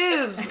 it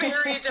is! It's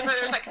very different.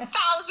 There's like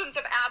thousands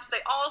of apps. They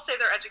all say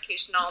they're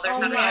educational. There's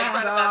not a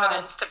shred of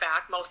evidence to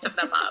back most of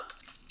them up.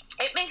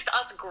 It makes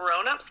us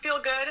grown-ups feel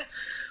good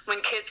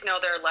when kids know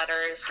their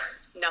letters,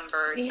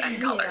 numbers,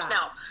 and colors.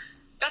 Now,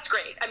 that's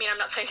great. I'm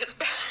not saying it's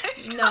bad.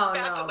 It's not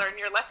bad to learn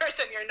your letters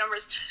and your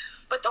numbers.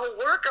 But the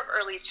work of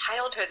early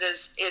childhood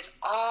is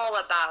all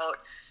about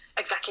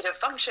executive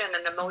function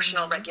and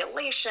emotional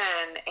regulation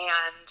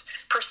and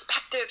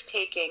perspective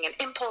taking and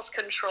impulse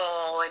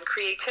control and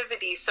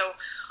creativity. So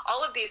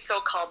all of these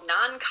so-called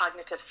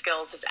non-cognitive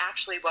skills is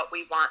actually what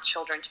we want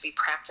children to be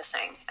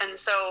practicing. And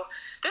so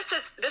this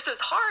is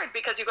hard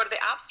because you go to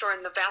the App Store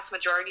and the vast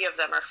majority of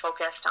them are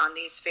focused on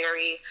these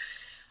very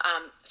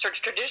sort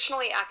of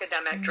traditionally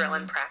academic drill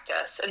and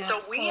practice. And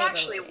so we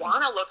actually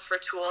want to look for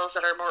tools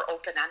that are more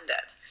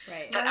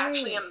open-ended, that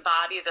actually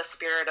embody the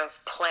spirit of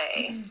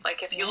play.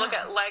 Like if you look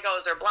at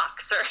Legos or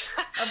blocks, or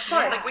of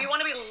course, like we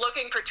want to be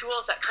looking for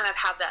tools that kind of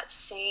have that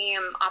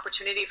same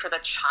opportunity for the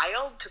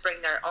child to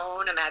bring their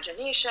own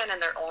imagination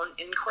and their own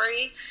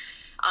inquiry.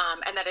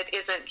 And that it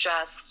isn't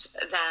just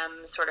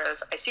them sort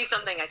of, I see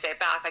something, I say it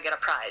back, I get a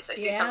prize. I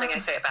see something, I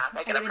say it back,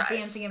 I get a prize.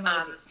 Dancing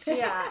emoji.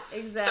 Yeah,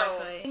 exactly.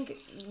 So, I think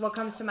what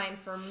comes to mind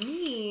for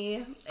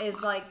me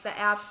is like the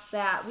apps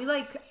that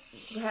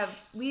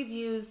we've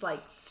used,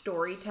 like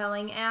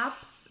storytelling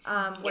apps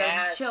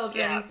where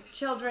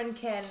children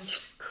can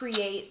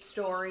create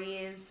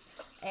stories.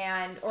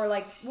 Or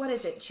like, what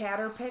is it,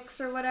 Chatterpix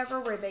or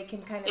whatever, where they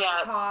can kind of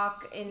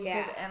talk into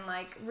and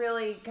like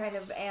really kind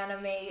of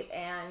animate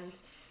and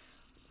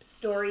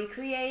story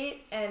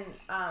create, and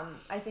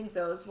I think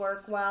those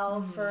work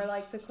well for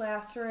like the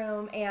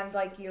classroom, and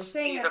like you're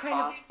saying, they're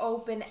kind of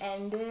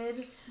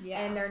open-ended,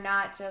 and they're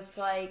not just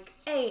like,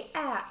 hey,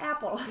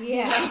 apple.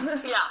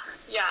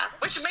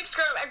 Which makes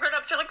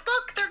grown-ups are like,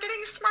 look, they're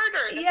getting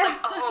smarter. And it's like,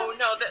 oh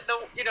no,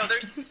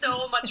 there's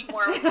so much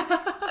more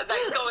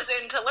that goes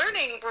into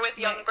learning with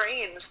young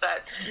brains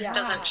that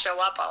doesn't show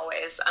up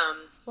always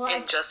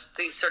in just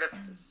these sort of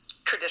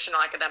traditional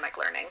academic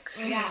learning.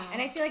 Yeah,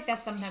 and I feel like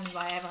that's sometimes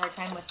why I have a hard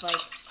time with like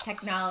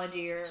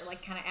technology or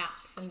like kind of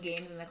apps and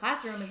games in the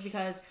classroom, is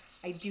because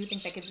I do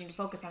think that kids need to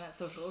focus on that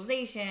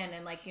socialization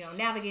and like,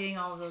 navigating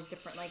all of those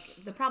different, like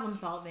the problem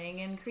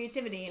solving and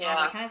creativity and all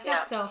that kind of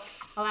stuff. So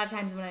a lot of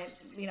times when I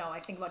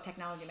think about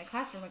technology in the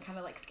classroom, it kind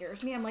of like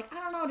scares me. I'm like, I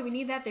don't know, do we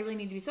need that? They really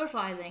need to be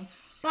socializing.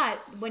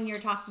 But when you're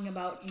talking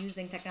about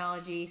using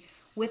technology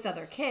with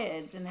other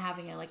kids and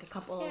having a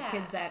couple of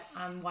kids that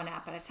on one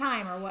app at a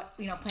time, or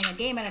playing a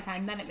game at a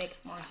time, then it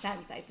makes more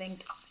sense, I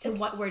think, to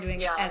what we're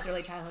doing as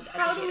early childhood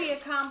educators. How do we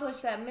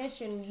accomplish that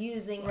mission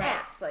using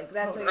apps? Like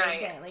that's what you're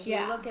saying. Like you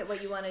look at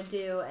what you want to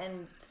do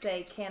and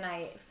say, can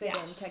I fit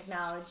in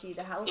technology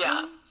to help me?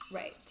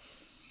 Right.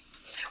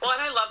 Well,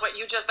 and I love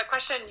the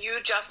question you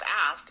just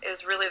asked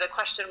is really the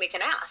question we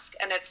can ask.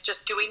 And it's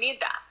just, do we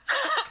need that?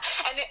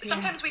 And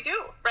sometimes we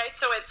do, right?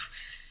 So it's,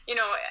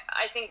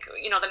 I think,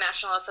 the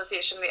National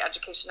Association of the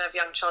Education of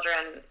Young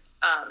Children,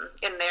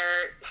 in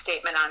their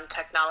statement on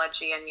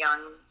technology and young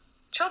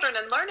children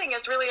and learning,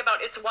 is really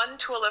about, it's one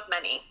tool of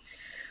many.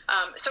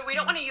 So we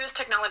don't want to use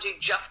technology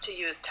just to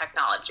use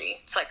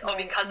technology. It's like,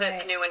 because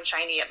it's new and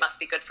shiny, it must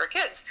be good for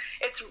kids.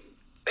 It's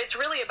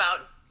really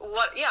about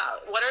what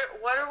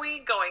are we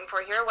going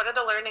for here? What are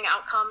the learning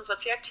outcomes?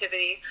 What's the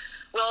activity?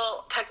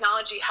 Will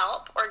technology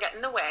help or get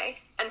in the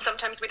way? And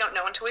sometimes we don't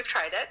know until we've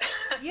tried it.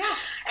 Yeah.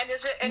 And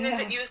is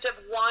it used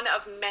of one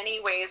of many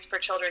ways for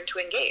children to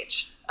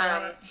engage?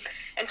 Right.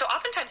 And so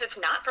oftentimes it's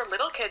not for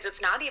little kids.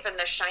 It's not even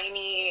the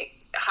shiny,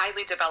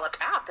 highly developed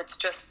app. It's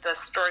just the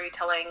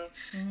storytelling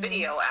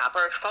video app,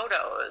 or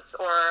photos,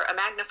 or a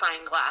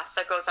magnifying glass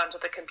that goes onto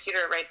the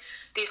computer, right?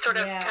 These sort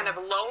of kind of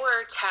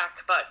lower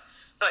tech, but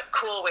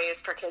cool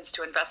ways for kids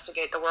to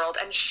investigate the world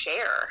and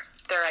share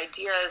their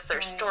ideas,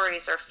 their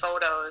stories, their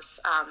photos.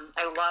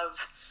 I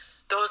love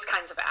those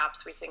kinds of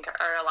apps. We think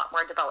are a lot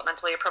more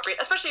developmentally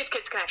appropriate, especially if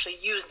kids can actually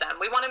use them.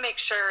 We want to make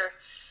sure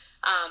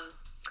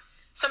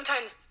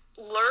sometimes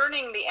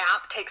learning the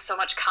app takes so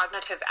much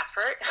cognitive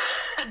effort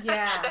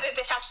that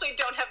they actually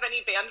don't have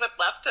any bandwidth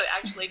left to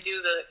actually do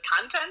the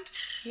content.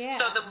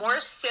 So the more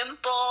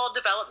simple,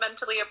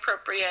 developmentally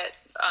appropriate,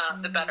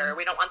 the better.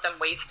 We don't want them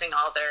wasting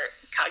all their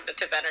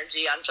cognitive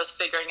energy on just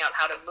figuring out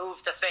how to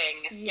move the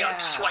thing,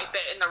 swipe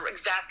it in the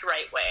exact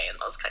right way, and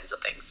those kinds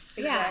of things.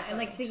 Yeah, and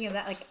like speaking of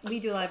that, like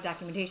we do a lot of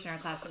documentation in our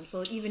classroom,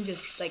 so even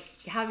just like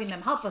having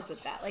them help us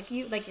with that, like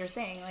you're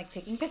saying, like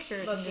taking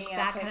pictures and just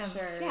that kind of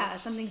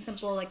something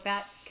simple like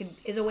that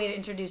is a way to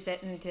introduce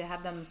it and to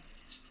have them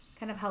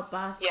kind of help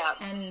us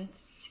and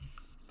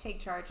take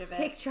charge of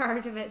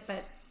it,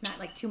 but not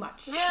like too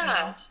much.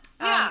 And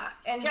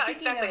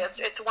exactly.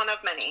 It's one of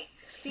many.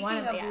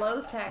 Speaking of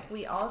low tech,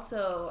 we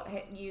also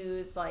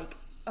use like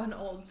an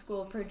old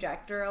school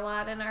projector a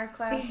lot in our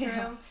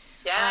classroom.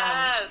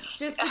 Yes.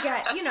 Just to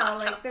get,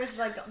 awesome. Like there's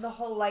like the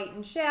whole light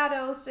and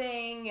shadow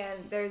thing,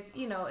 and there's,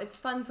 it's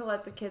fun to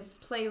let the kids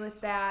play with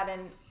that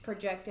and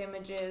project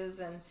images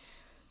and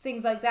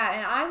things like that.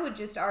 And I would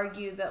just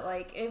argue that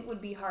like it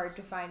would be hard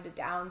to find a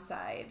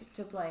downside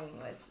to playing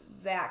with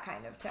that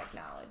kind of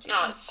technology.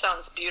 No, it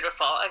sounds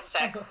beautiful.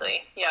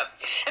 Exactly. Yep.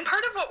 And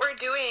part of what we're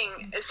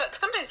doing is that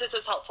sometimes this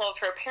is helpful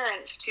for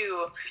parents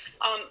to,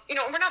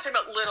 we're not talking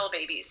about little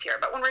babies here,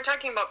 but when we're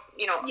talking about,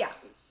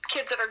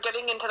 kids that are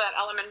getting into that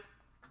elementary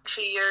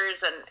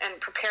years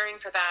and preparing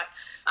for that,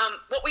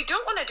 what we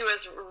don't want to do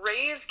is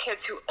raise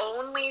kids who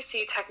only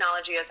see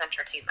technology as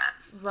entertainment.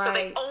 Right. So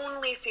they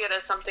only see it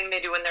as something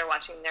they do when they're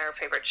watching their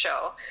favorite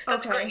show.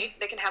 That's great.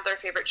 They can have their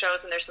favorite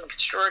shows, and there's some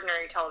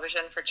extraordinary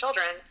television for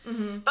children.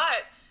 Mm-hmm.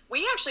 But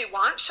we actually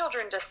want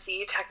children to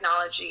see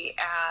technology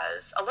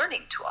as a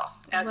learning tool,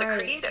 as a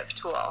creative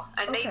tool.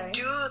 And they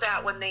do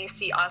that when they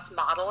see us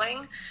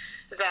modeling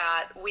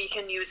that we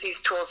can use these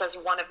tools as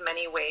one of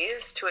many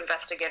ways to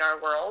investigate our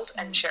world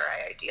and share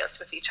ideas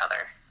with each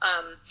other.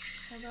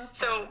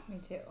 Me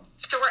too.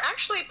 So we're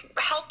actually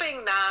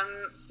helping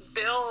them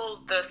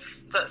build the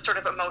sort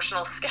of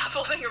emotional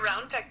scaffolding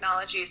around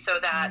technology so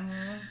that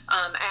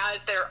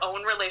as their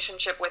own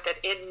relationship with it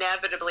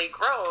inevitably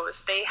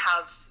grows, they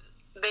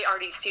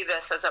already see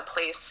this as a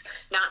place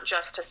not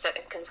just to sit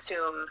and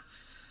consume,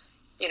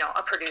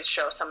 a produced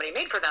show somebody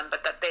made for them,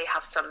 but that they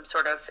have some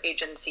sort of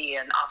agency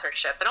and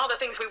authorship and all the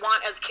things we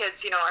want as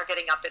kids, are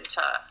getting up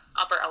into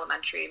upper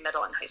elementary,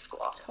 middle, and high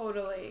school.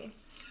 Totally.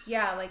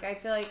 Yeah, like I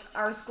feel like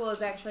our school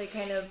is actually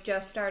kind of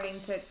just starting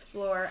to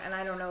explore, and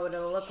I don't know what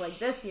it'll look like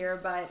this year,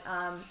 but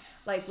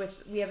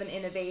we have an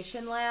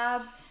innovation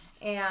lab,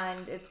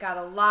 and it's got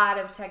a lot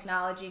of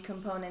technology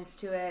components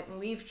to it, and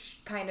we've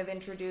kind of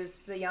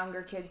introduced the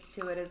younger kids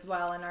to it as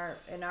well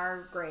in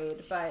our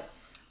grade, but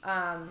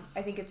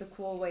I think it's a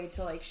cool way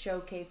to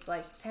showcase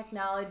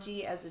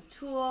technology as a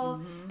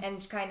tool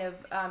and kind of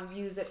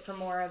use it for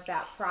more of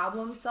that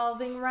problem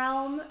solving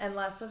realm and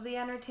less of the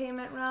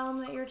entertainment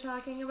realm that you're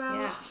talking about.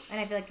 Yeah, and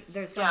I feel like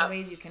there's so many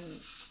ways you can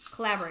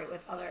collaborate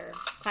with other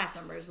class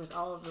members with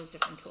all of those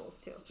different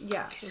tools too.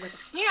 Yeah. So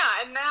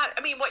and that,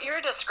 what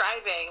you're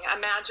describing,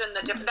 imagine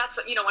the different, that's,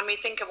 when we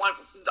think of what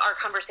our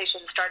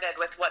conversation started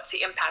with, what's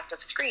the impact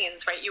of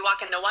screens, right? You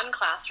walk into one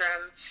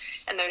classroom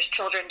and there's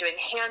children doing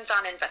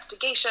hands-on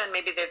investigation.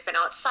 Maybe they've been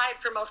outside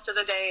for most of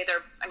the day.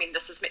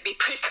 This is maybe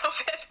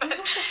pre-COVID,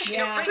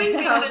 but, bringing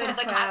things into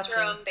the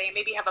classroom. They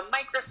maybe have a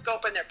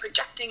microscope and they're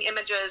projecting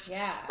images,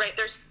 right?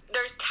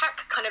 There's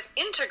tech kind of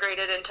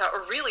integrated into a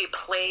really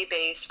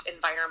play-based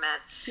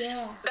environment.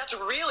 Yeah. That's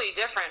really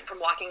different from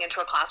walking into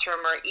a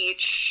classroom where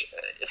each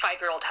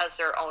 5-year-old has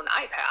their own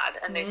iPad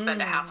and they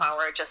spend a half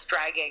hour just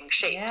dragging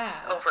shapes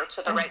over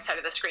to the right side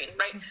of the screen,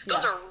 right?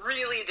 Those are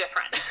really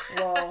different.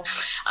 Whoa.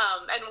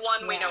 And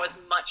one we know is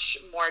much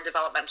more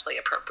developmentally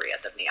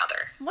appropriate than the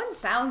other. One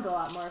sounds a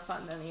lot more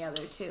fun than the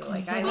other too.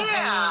 I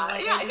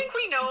think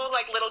we know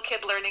little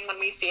kid learning when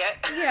we see it.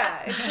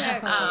 Yeah,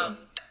 exactly.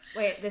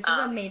 Wait, this is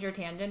a major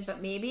tangent,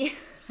 but maybe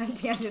I'm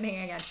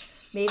tangenting again.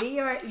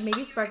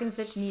 Maybe Spark and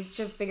Stitch needs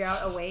to figure out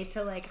a way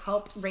to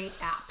help rate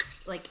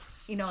apps, a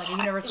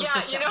universal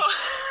system.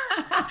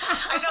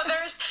 I know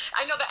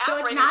the app so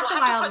it's ratings.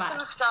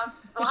 not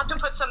We'll have to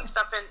put some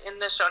stuff in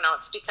the show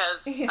notes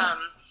because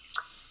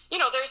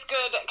there's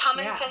good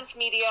Common Sense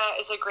Media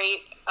is a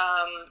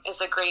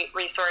great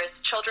resource.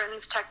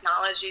 Children's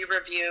Technology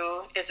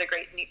Review is a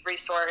great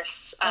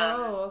resource.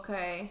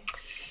 Okay.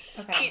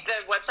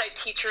 The website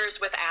Teachers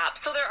with Apps.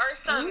 So there are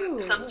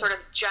some sort of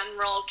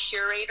general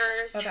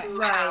curators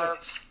who have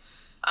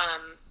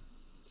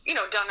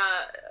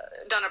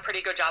done a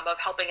pretty good job of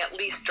helping at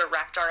least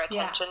direct our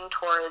attention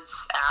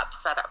towards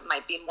apps that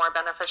might be more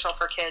beneficial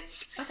for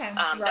kids than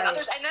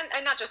others.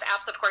 And not just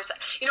apps, of course.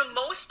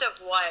 Most of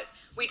what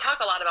we talk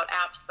a lot about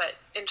apps, but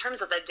in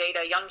terms of the data,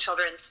 young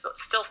children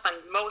still spend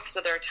most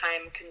of their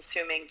time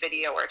consuming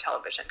video or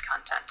television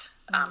content,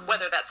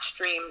 whether that's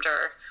streamed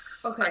or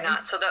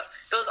not. So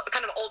those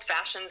kind of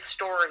old-fashioned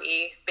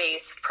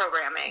story-based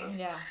programming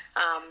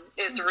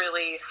is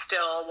really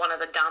still one of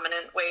the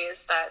dominant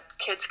ways that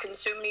kids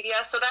consume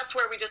media. So that's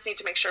where we just need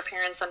to make sure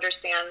parents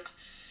understand,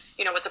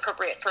 what's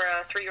appropriate for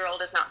a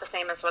 3-year-old is not the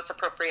same as what's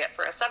appropriate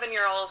for a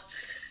 7-year-old.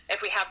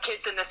 If we have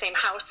kids in the same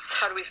house,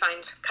 how do we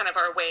find kind of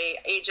our way,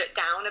 age it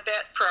down a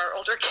bit for our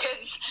older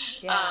kids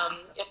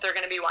if they're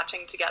going to be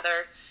watching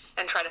together?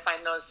 And try to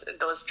find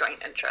those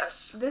joint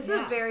interests. This is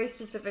a very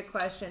specific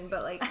question,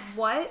 but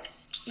what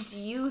do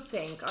you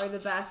think are the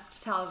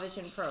best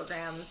television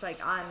programs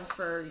on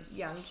for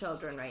young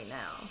children right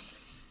now?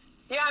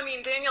 Yeah,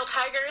 Daniel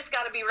Tiger's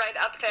got to be right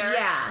up there.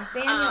 Yeah,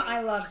 Daniel,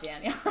 I love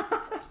Daniel.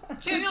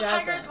 Daniel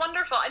Tiger's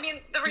wonderful.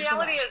 The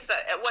reality is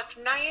that what's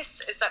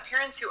nice is that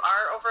parents who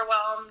are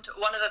overwhelmed,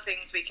 one of the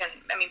things we can,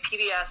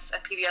 PBS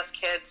and PBS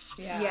Kids.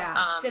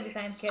 Civic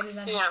Science Kids is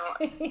on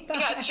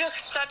it's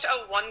just such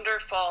a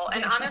wonderful,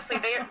 and honestly,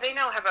 they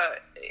now have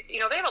they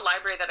have a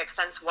library that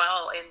extends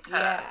well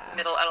into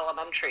middle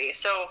elementary.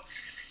 So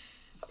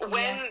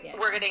when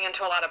we're getting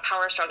into a lot of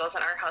power struggles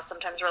in our house,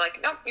 sometimes we're like,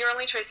 nope, your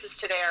only choices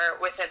today are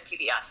within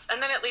PBS.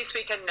 And then at least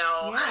we can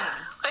know,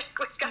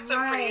 we've got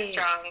some pretty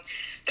strong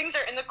things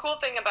there. And the cool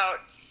thing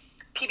about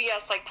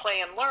PBS,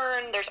 Play and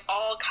Learn, there's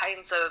all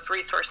kinds of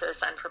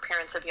resources. And for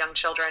parents of young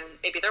children,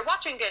 maybe they're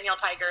watching Daniel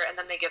Tiger and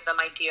then they give them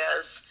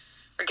ideas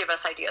or give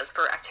us ideas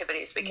for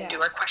activities we can do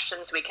or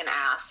questions we can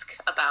ask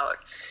about,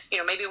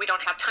 maybe we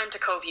don't have time to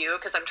co-view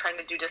because I'm trying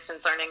to do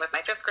distance learning with my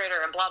 5th grader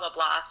and blah, blah,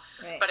 blah.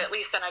 Right. But at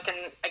least then I can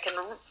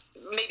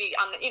maybe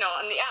on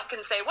the app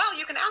can say, well,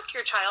 you can ask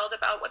your child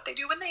about what they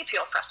do when they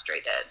feel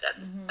frustrated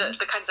and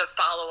the kinds of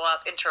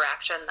follow-up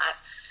interaction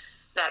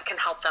that can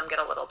help them get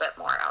a little bit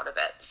more out of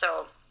it.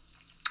 So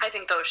I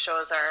think those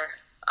shows are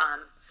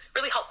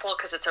really helpful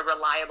because it's a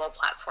reliable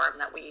platform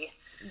that we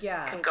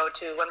can go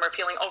to when we're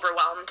feeling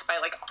overwhelmed by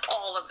like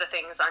all of the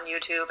things on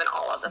YouTube and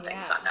all of the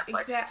things on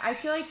Netflix. Exactly. I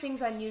feel like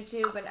things on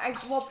YouTube and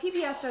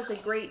PBS does a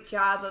great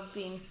job of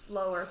being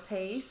slower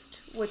paced,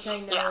 which I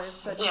know is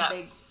such a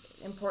big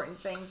important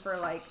thing for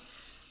like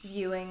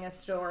viewing a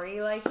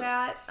story like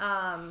that,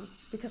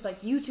 because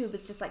like YouTube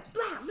is just like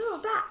blah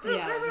blah blah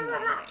blah blah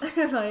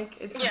blah. Like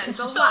it's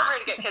so a lot. hard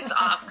to get kids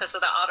off because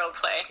of the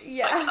autoplay.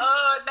 Yeah. It's like,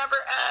 oh, it never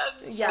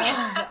ends.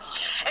 Yeah.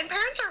 And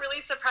parents are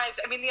really surprised.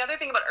 I mean, the other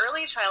thing about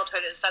early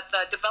childhood is that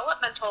the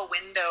developmental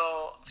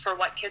window for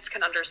what kids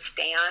can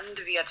understand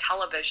via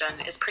television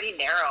is pretty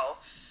narrow.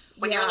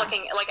 When you're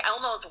looking, like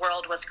Elmo's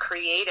World was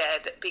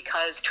created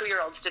because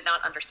 2-year-olds did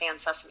not understand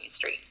Sesame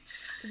Street.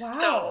 Wow.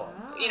 So,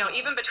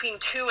 even between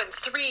 2 and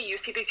 3, you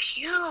see these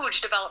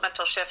huge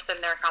developmental shifts in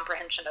their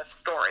comprehension of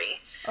story.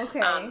 Okay.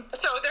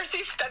 So there's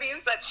these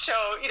studies that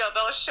show,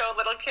 they'll show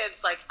little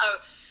kids like a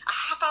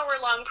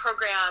half-hour-long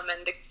program,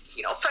 and the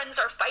friends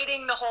are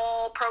fighting the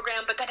whole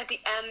program, but then at the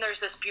end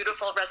there's this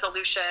beautiful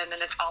resolution, and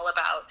it's all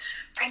about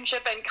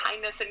friendship and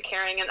kindness and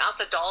caring, and us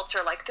adults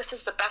are like, this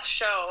is the best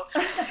show.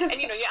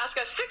 And you ask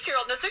a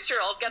 6-year-old, and the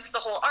 6-year-old gets the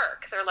whole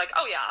arc. They're like,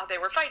 oh yeah, they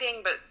were fighting,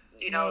 but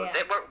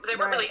they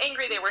were really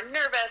angry, they were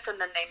nervous, and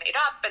then they made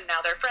up, and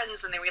now they're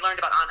friends, and then we learned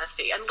about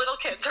honesty. And little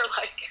kids are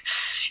like,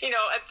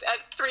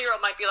 a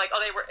 3-year-old might be like,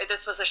 oh,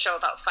 this was a show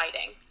about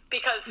fighting.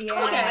 Because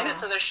 20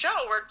 minutes of the show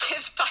were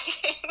kids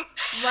fighting.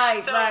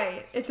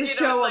 Right. It's a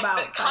show about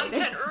the fighting.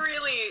 Content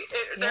really,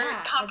 their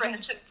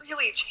comprehension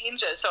really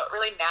changes. So it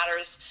really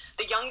matters.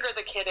 The younger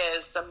the kid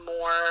is, the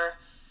more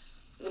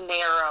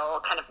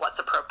narrow kind of what's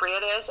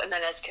appropriate is. And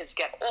then as kids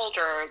get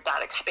older,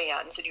 that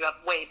expands, and you have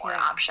way more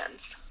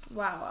options.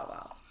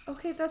 Wow.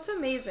 Okay, that's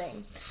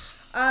amazing.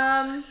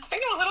 I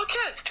know, little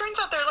kids. Turns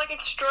out they're like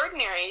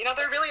extraordinary.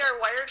 They really are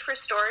wired for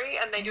story,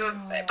 and they do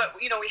it. But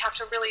we have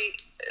to really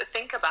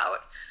think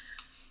about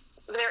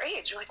their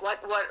age. Like,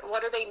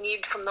 what do they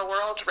need from the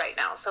world right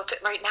now? So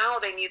right now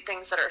they need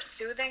things that are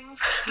soothing.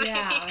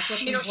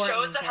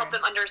 Shows that help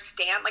them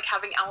understand. Like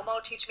having Elmo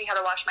teach me how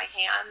to wash my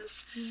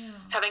hands. Yeah.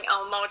 Having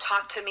Elmo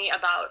talk to me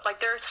about like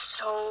there's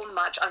so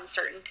much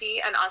uncertainty,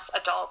 and us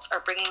adults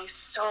are bringing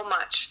so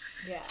much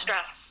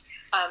stress.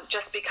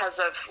 Just because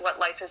of what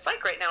life is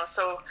like right now.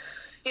 So,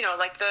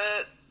 like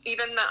the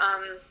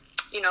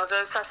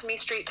Sesame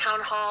Street town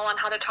hall on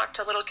how to talk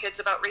to little kids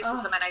about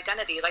racism and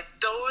identity, like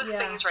those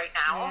things right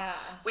now,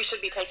 we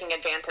should be taking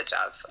advantage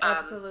of.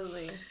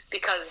 Absolutely.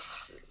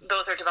 Because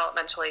those are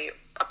developmentally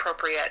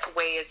appropriate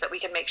ways that we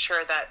can make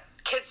sure that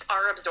kids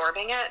are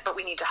absorbing it, but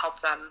we need to help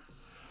them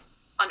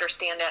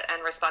understand it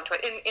and respond to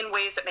it in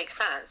ways that make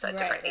sense at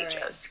different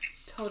ages.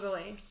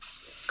 Totally.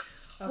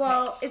 Okay.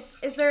 Well,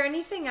 is there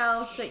anything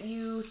else that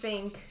you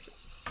think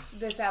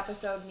this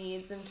episode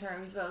needs in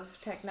terms of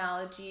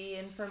technology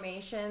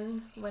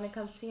information when it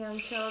comes to young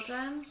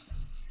children?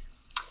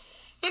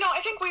 I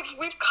think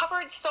we've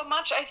covered so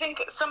much. I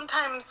think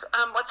sometimes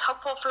what's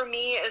helpful for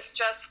me is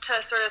just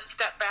to sort of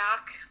step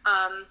back.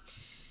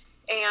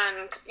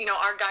 And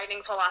our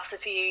guiding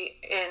philosophy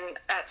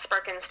at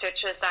Spark and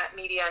Stitch is that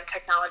media and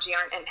technology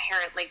aren't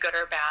inherently good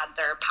or bad.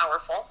 They're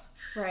powerful.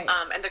 Right.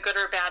 And the good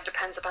or bad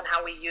depends upon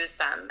how we use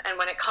them. And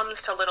when it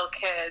comes to little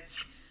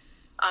kids,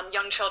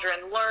 young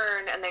children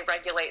learn and they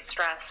regulate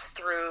stress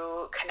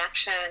through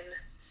connection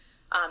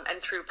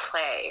and through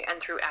play and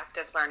through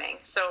active learning.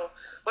 So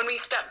when we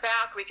step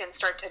back, we can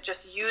start to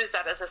just use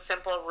that as a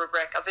simple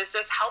rubric of, is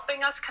this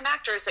helping us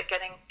connect, or is it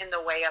getting in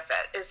the way of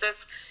it?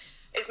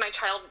 Is my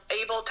child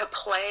able to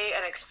play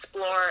and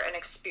explore and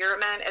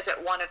experiment? Is it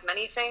one of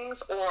many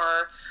things,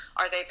 or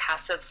are they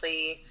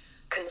passively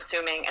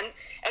consuming?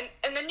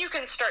 And then you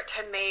can start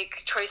to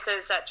make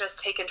choices that just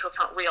take into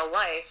account real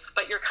life,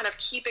 but you're kind of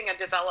keeping a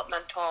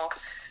developmental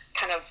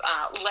kind of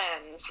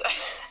lens.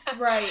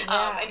 Right.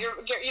 Yeah. And you're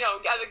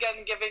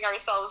again giving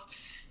ourselves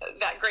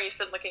that grace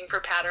and looking for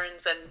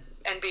patterns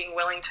and being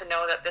willing to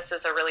know that this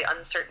is a really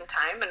uncertain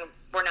time, and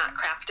we're not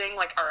crafting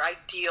like our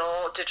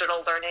ideal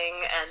digital learning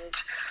and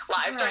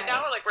lives right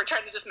now. Like we're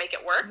trying to just make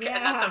it work,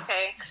 and that's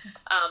okay.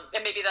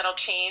 And maybe that'll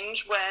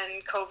change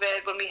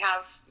when we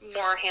have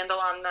more handle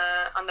on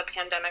the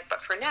pandemic.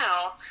 But for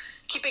now,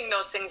 keeping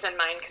those things in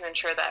mind can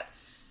ensure that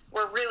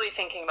we're really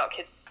thinking about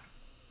kids'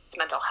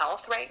 mental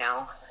health right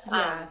now.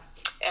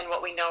 Yes. And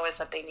what we know is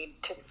that they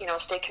need to,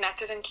 stay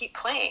connected and keep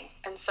playing.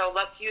 And so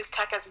let's use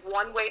tech as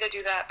one way to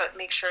do that, but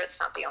make sure it's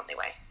not the only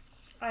way.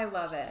 I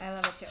love it. I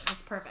love it too.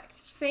 It's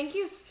perfect. Thank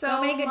you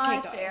so many good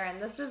much, takeaways. Erin.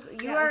 This is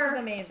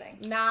amazing.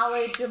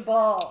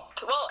 Knowledgeable.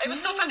 Well, it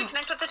was so fun to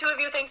connect with the two of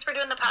you. Thanks for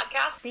doing the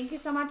podcast. Thank you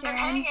so much, Erin.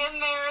 And hang in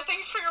there.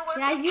 Thanks for your work.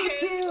 Yeah, with you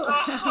kids. too.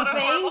 Oh,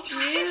 Thank you.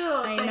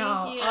 I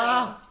know. Thank you.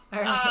 Oh, all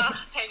right.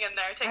 hang in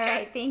there. Take All care.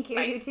 right. Thank you.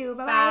 Bye. You too.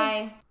 Bye-bye.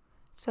 Bye.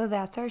 So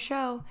that's our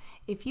show.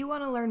 If you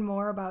want to learn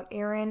more about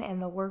Erin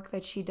and the work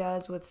that she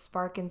does with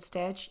Spark and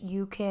Stitch,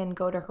 you can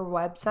go to her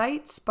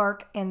website,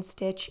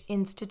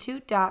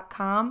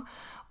 sparkandstitchinstitute.com,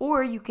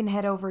 or you can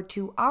head over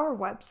to our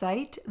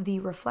website,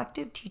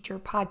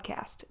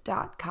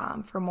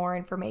 thereflectiveteacherpodcast.com, for more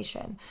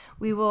information.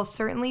 We will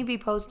certainly be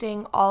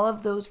posting all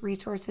of those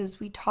resources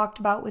we talked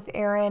about with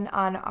Erin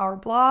on our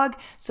blog,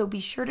 so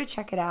be sure to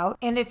check it out.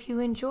 And if you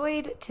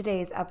enjoyed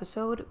today's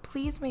episode,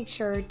 please make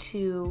sure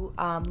to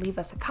leave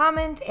us a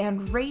comment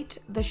and rate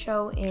the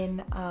show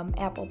in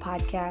Apple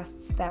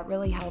Podcasts. That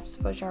really helps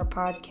push our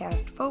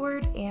podcast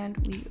forward, and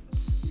we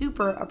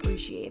super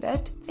appreciate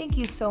it. Thank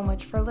you so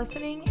much for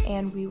listening,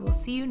 and we will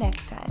see you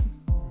next time.